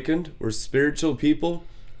spiritually awakened, we're spiritual people,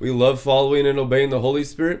 we love following and obeying the Holy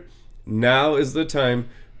Spirit, now is the time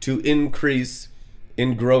to increase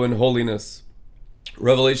and grow in holiness.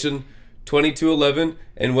 Revelation 22:11,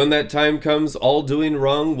 and when that time comes, all doing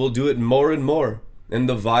wrong will do it more and more, and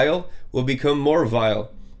the vile will become more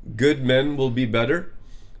vile. Good men will be better.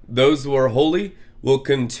 Those who are holy will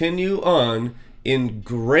continue on in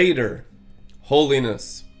greater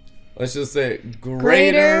holiness. Let's just say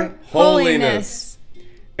greater holiness.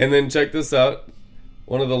 And then check this out.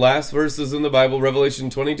 One of the last verses in the Bible, Revelation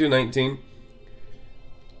 22:19.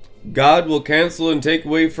 God will cancel and take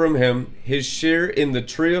away from him his share in the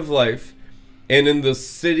tree of life and in the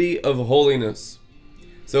city of holiness.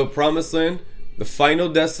 So Promised Land, the final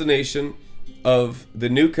destination of the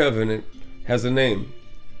new covenant, has a name.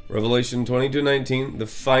 Revelation 22:19, the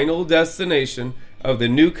final destination of the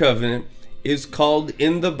new covenant is called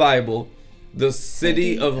in the Bible the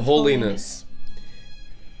city of holiness.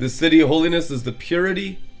 The city of holiness is the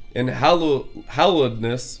purity and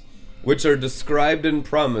hallowedness which are described and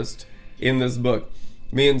promised in this book.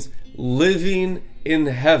 It means living in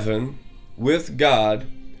heaven with God,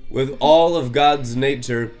 with all of God's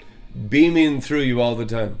nature beaming through you all the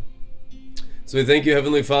time. So we thank you,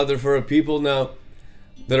 Heavenly Father, for a people now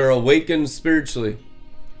that are awakened spiritually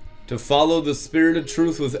to follow the Spirit of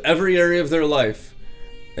truth with every area of their life,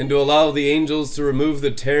 and to allow the angels to remove the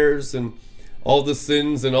tares and all the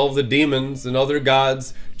sins and all the demons and other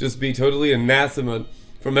gods just be totally anathema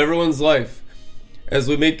from everyone's life, as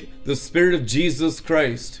we make the Spirit of Jesus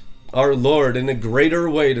Christ our Lord in a greater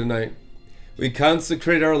way tonight. We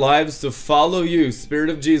consecrate our lives to follow you,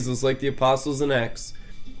 Spirit of Jesus, like the apostles in Acts,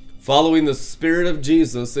 following the Spirit of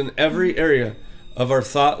Jesus in every area of our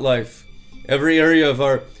thought life, every area of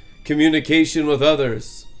our communication with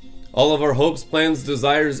others, all of our hopes, plans,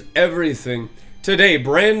 desires, everything. Today,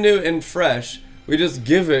 brand new and fresh, we just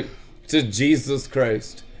give it to Jesus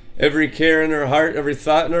Christ. Every care in our heart, every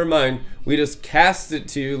thought in our mind, we just cast it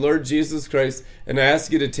to you, Lord Jesus Christ, and I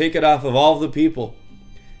ask you to take it off of all the people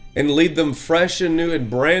and lead them fresh and new and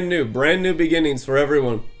brand new beginnings for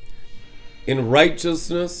everyone in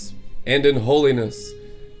righteousness and in holiness.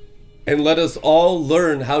 And let us all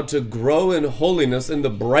learn how to grow in holiness in the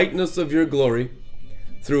brightness of your glory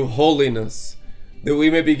through holiness, that we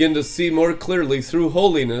may begin to see more clearly through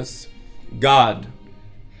holiness God.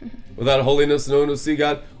 Without holiness, no one will see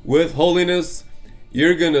God. With holiness,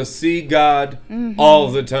 you're going to see God all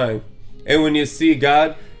the time. And when you see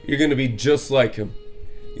God, you're going to be just like him.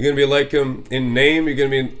 You're going to be like him in name. You're going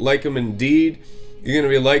to be like him in deed. You're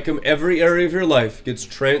going to be like him. Every area of your life gets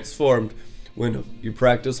transformed when you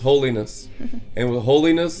practice holiness. And with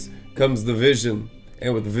holiness comes the vision.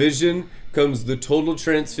 And with vision comes the total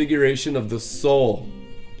transfiguration of the soul.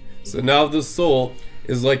 So now the soul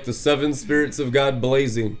is like the seven spirits of God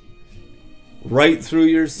blazing right through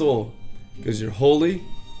your soul, because you're holy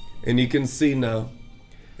and you can see now.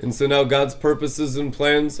 And so now God's purposes and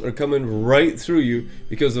plans are coming right through you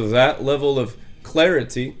because of that level of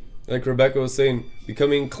clarity, like Rebecca was saying,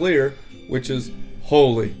 becoming clear, which is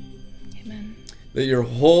holy. Amen. That your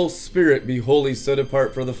whole spirit be holy, set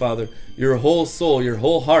apart for the Father. Your whole soul, your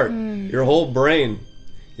whole heart, your whole brain,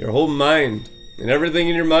 your whole mind, and everything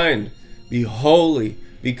in your mind be holy,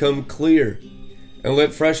 become clear. And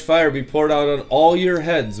let fresh fire be poured out on all your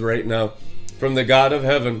heads right now from the God of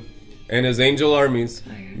heaven and his angel armies,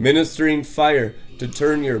 ministering fire to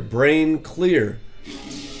turn your brain clear,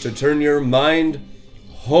 to turn your mind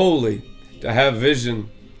holy, to have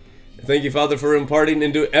vision. Thank you, Father, for imparting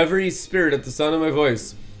into every spirit at the sound of my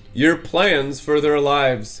voice your plans for their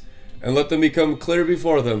lives, and let them become clear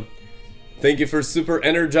before them. Thank you for super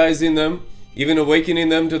energizing them, even awakening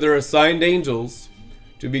them to their assigned angels,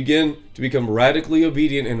 to begin to become radically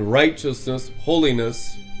obedient in righteousness,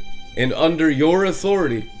 holiness, and under your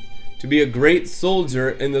authority, to be a great soldier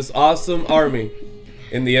in this awesome army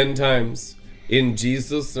in the end times. In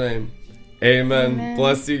Jesus' name, amen. Amen.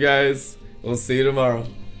 Bless you guys. We'll see you tomorrow.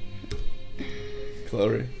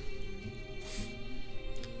 Glory.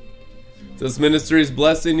 This ministry is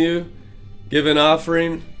blessing you. Give an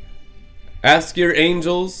offering. Ask your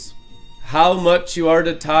angels how much you are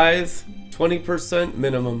to tithe. 20%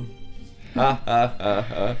 minimum. Ha ha ha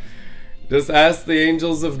ha. Just ask the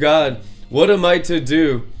angels of God, what am I to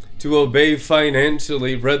do to obey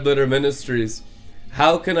financially Red Letter Ministries?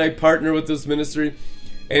 How can I partner with this ministry?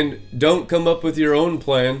 And don't come up with your own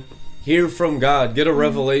plan. Hear from God. Get a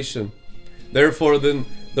revelation. Therefore, then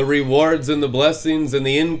the rewards and the blessings and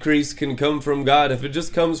the increase can come from God. If it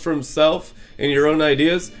just comes from self and your own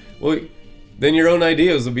ideas, well, then your own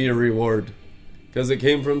ideas will be a reward because it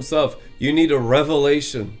came from self. You need a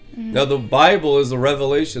revelation. Now, the Bible is a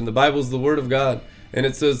revelation. The Bible is the Word of God. And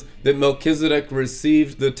it says that Melchizedek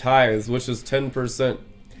received the tithes, which is 10%.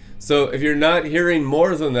 So if you're not hearing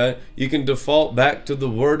more than that, you can default back to the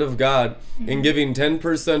Word of God and giving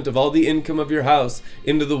 10% of all the income of your house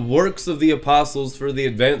into the works of the apostles for the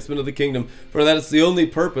advancement of the kingdom. For that is the only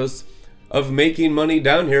purpose of making money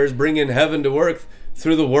down here, is bringing heaven to earth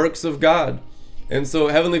through the works of God. And so,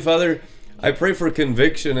 Heavenly Father, I pray for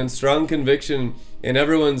conviction and strong conviction in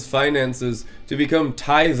everyone's finances to become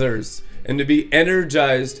tithers and to be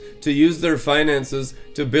energized to use their finances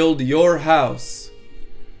to build your house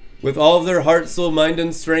with all of their heart, soul, mind,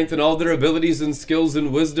 and strength, and all their abilities and skills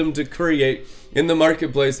and wisdom to create in the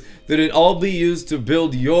marketplace, that it all be used to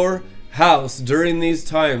build your house during these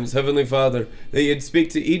times, Heavenly Father, that you'd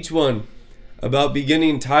speak to each one about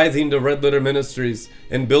beginning tithing to Red Letter Ministries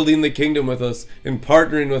and building the kingdom with us and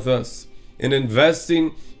partnering with us and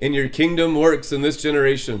investing in your kingdom works in this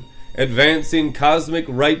generation, advancing cosmic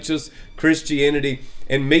righteous Christianity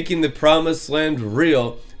and making the promised land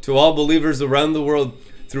real to all believers around the world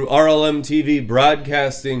through RLM TV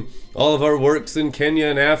broadcasting all of our works in Kenya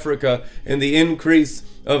and Africa and the increase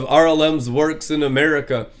of RLM's works in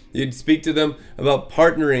America. You'd speak to them about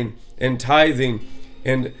partnering and tithing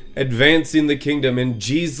and advancing the kingdom. In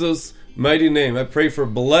Jesus' mighty name, I pray for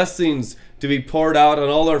blessings to be poured out on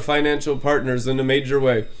all our financial partners in a major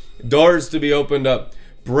way. Doors to be opened up,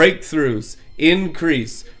 breakthroughs,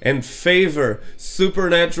 increase, and favor,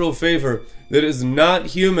 supernatural favor that is not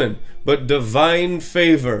human, but divine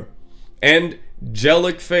favor,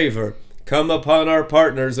 angelic favor, come upon our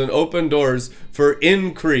partners and open doors for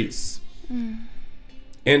increase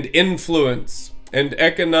and influence and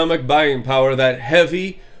economic buying power, that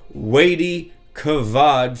heavy, weighty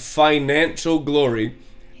kavod, financial glory,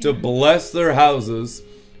 to bless their houses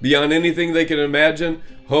beyond anything they can imagine,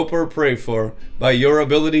 hope, or pray for, by your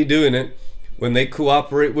ability doing it when they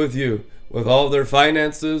cooperate with you, with all of their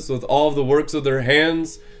finances, with all of the works of their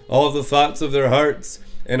hands, all of the thoughts of their hearts,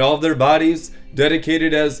 and all of their bodies,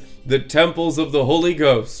 dedicated as the temples of the Holy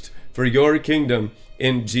Ghost for your kingdom.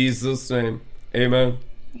 In Jesus' name, amen.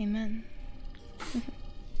 Amen.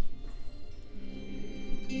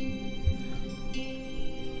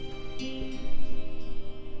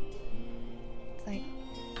 It's like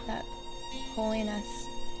that holiness.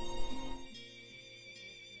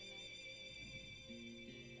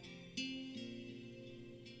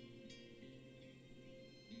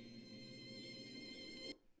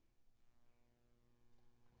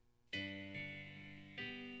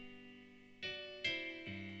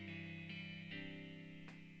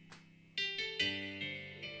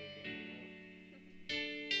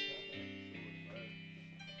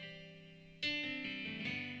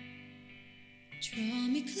 Draw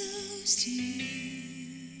me close to you.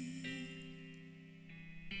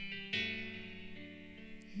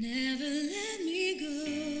 Never let me go.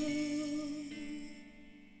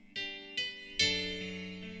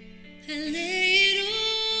 I lay it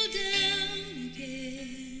all down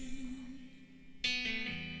again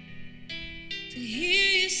to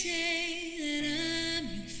hear you say that I'm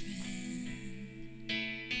your friend.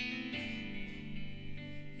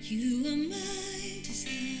 You are my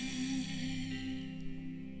desire.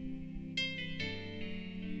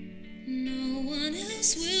 No one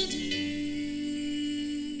else will do,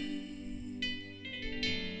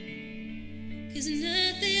 'cause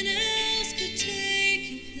nothing else could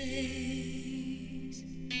take your place.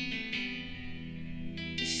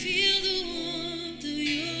 To feel the warmth of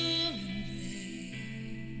your embrace,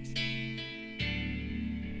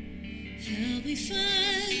 help me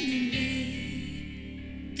find the way,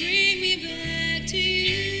 bring me back to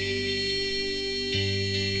you.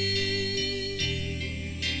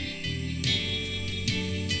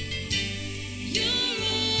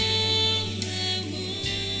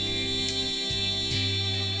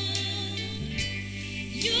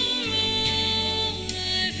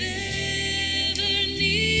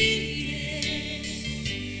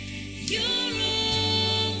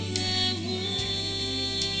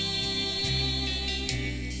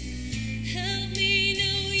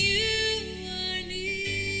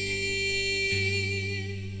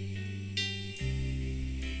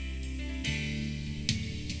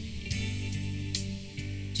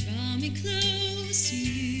 Draw me close to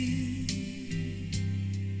you.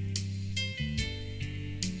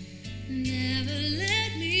 Never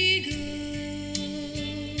let me go.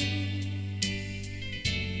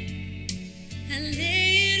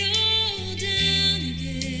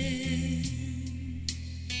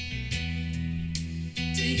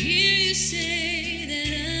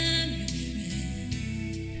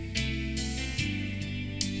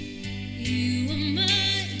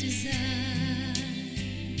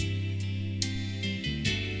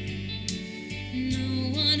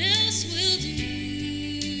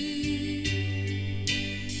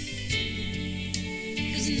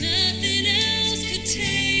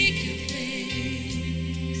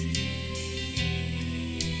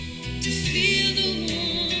 to see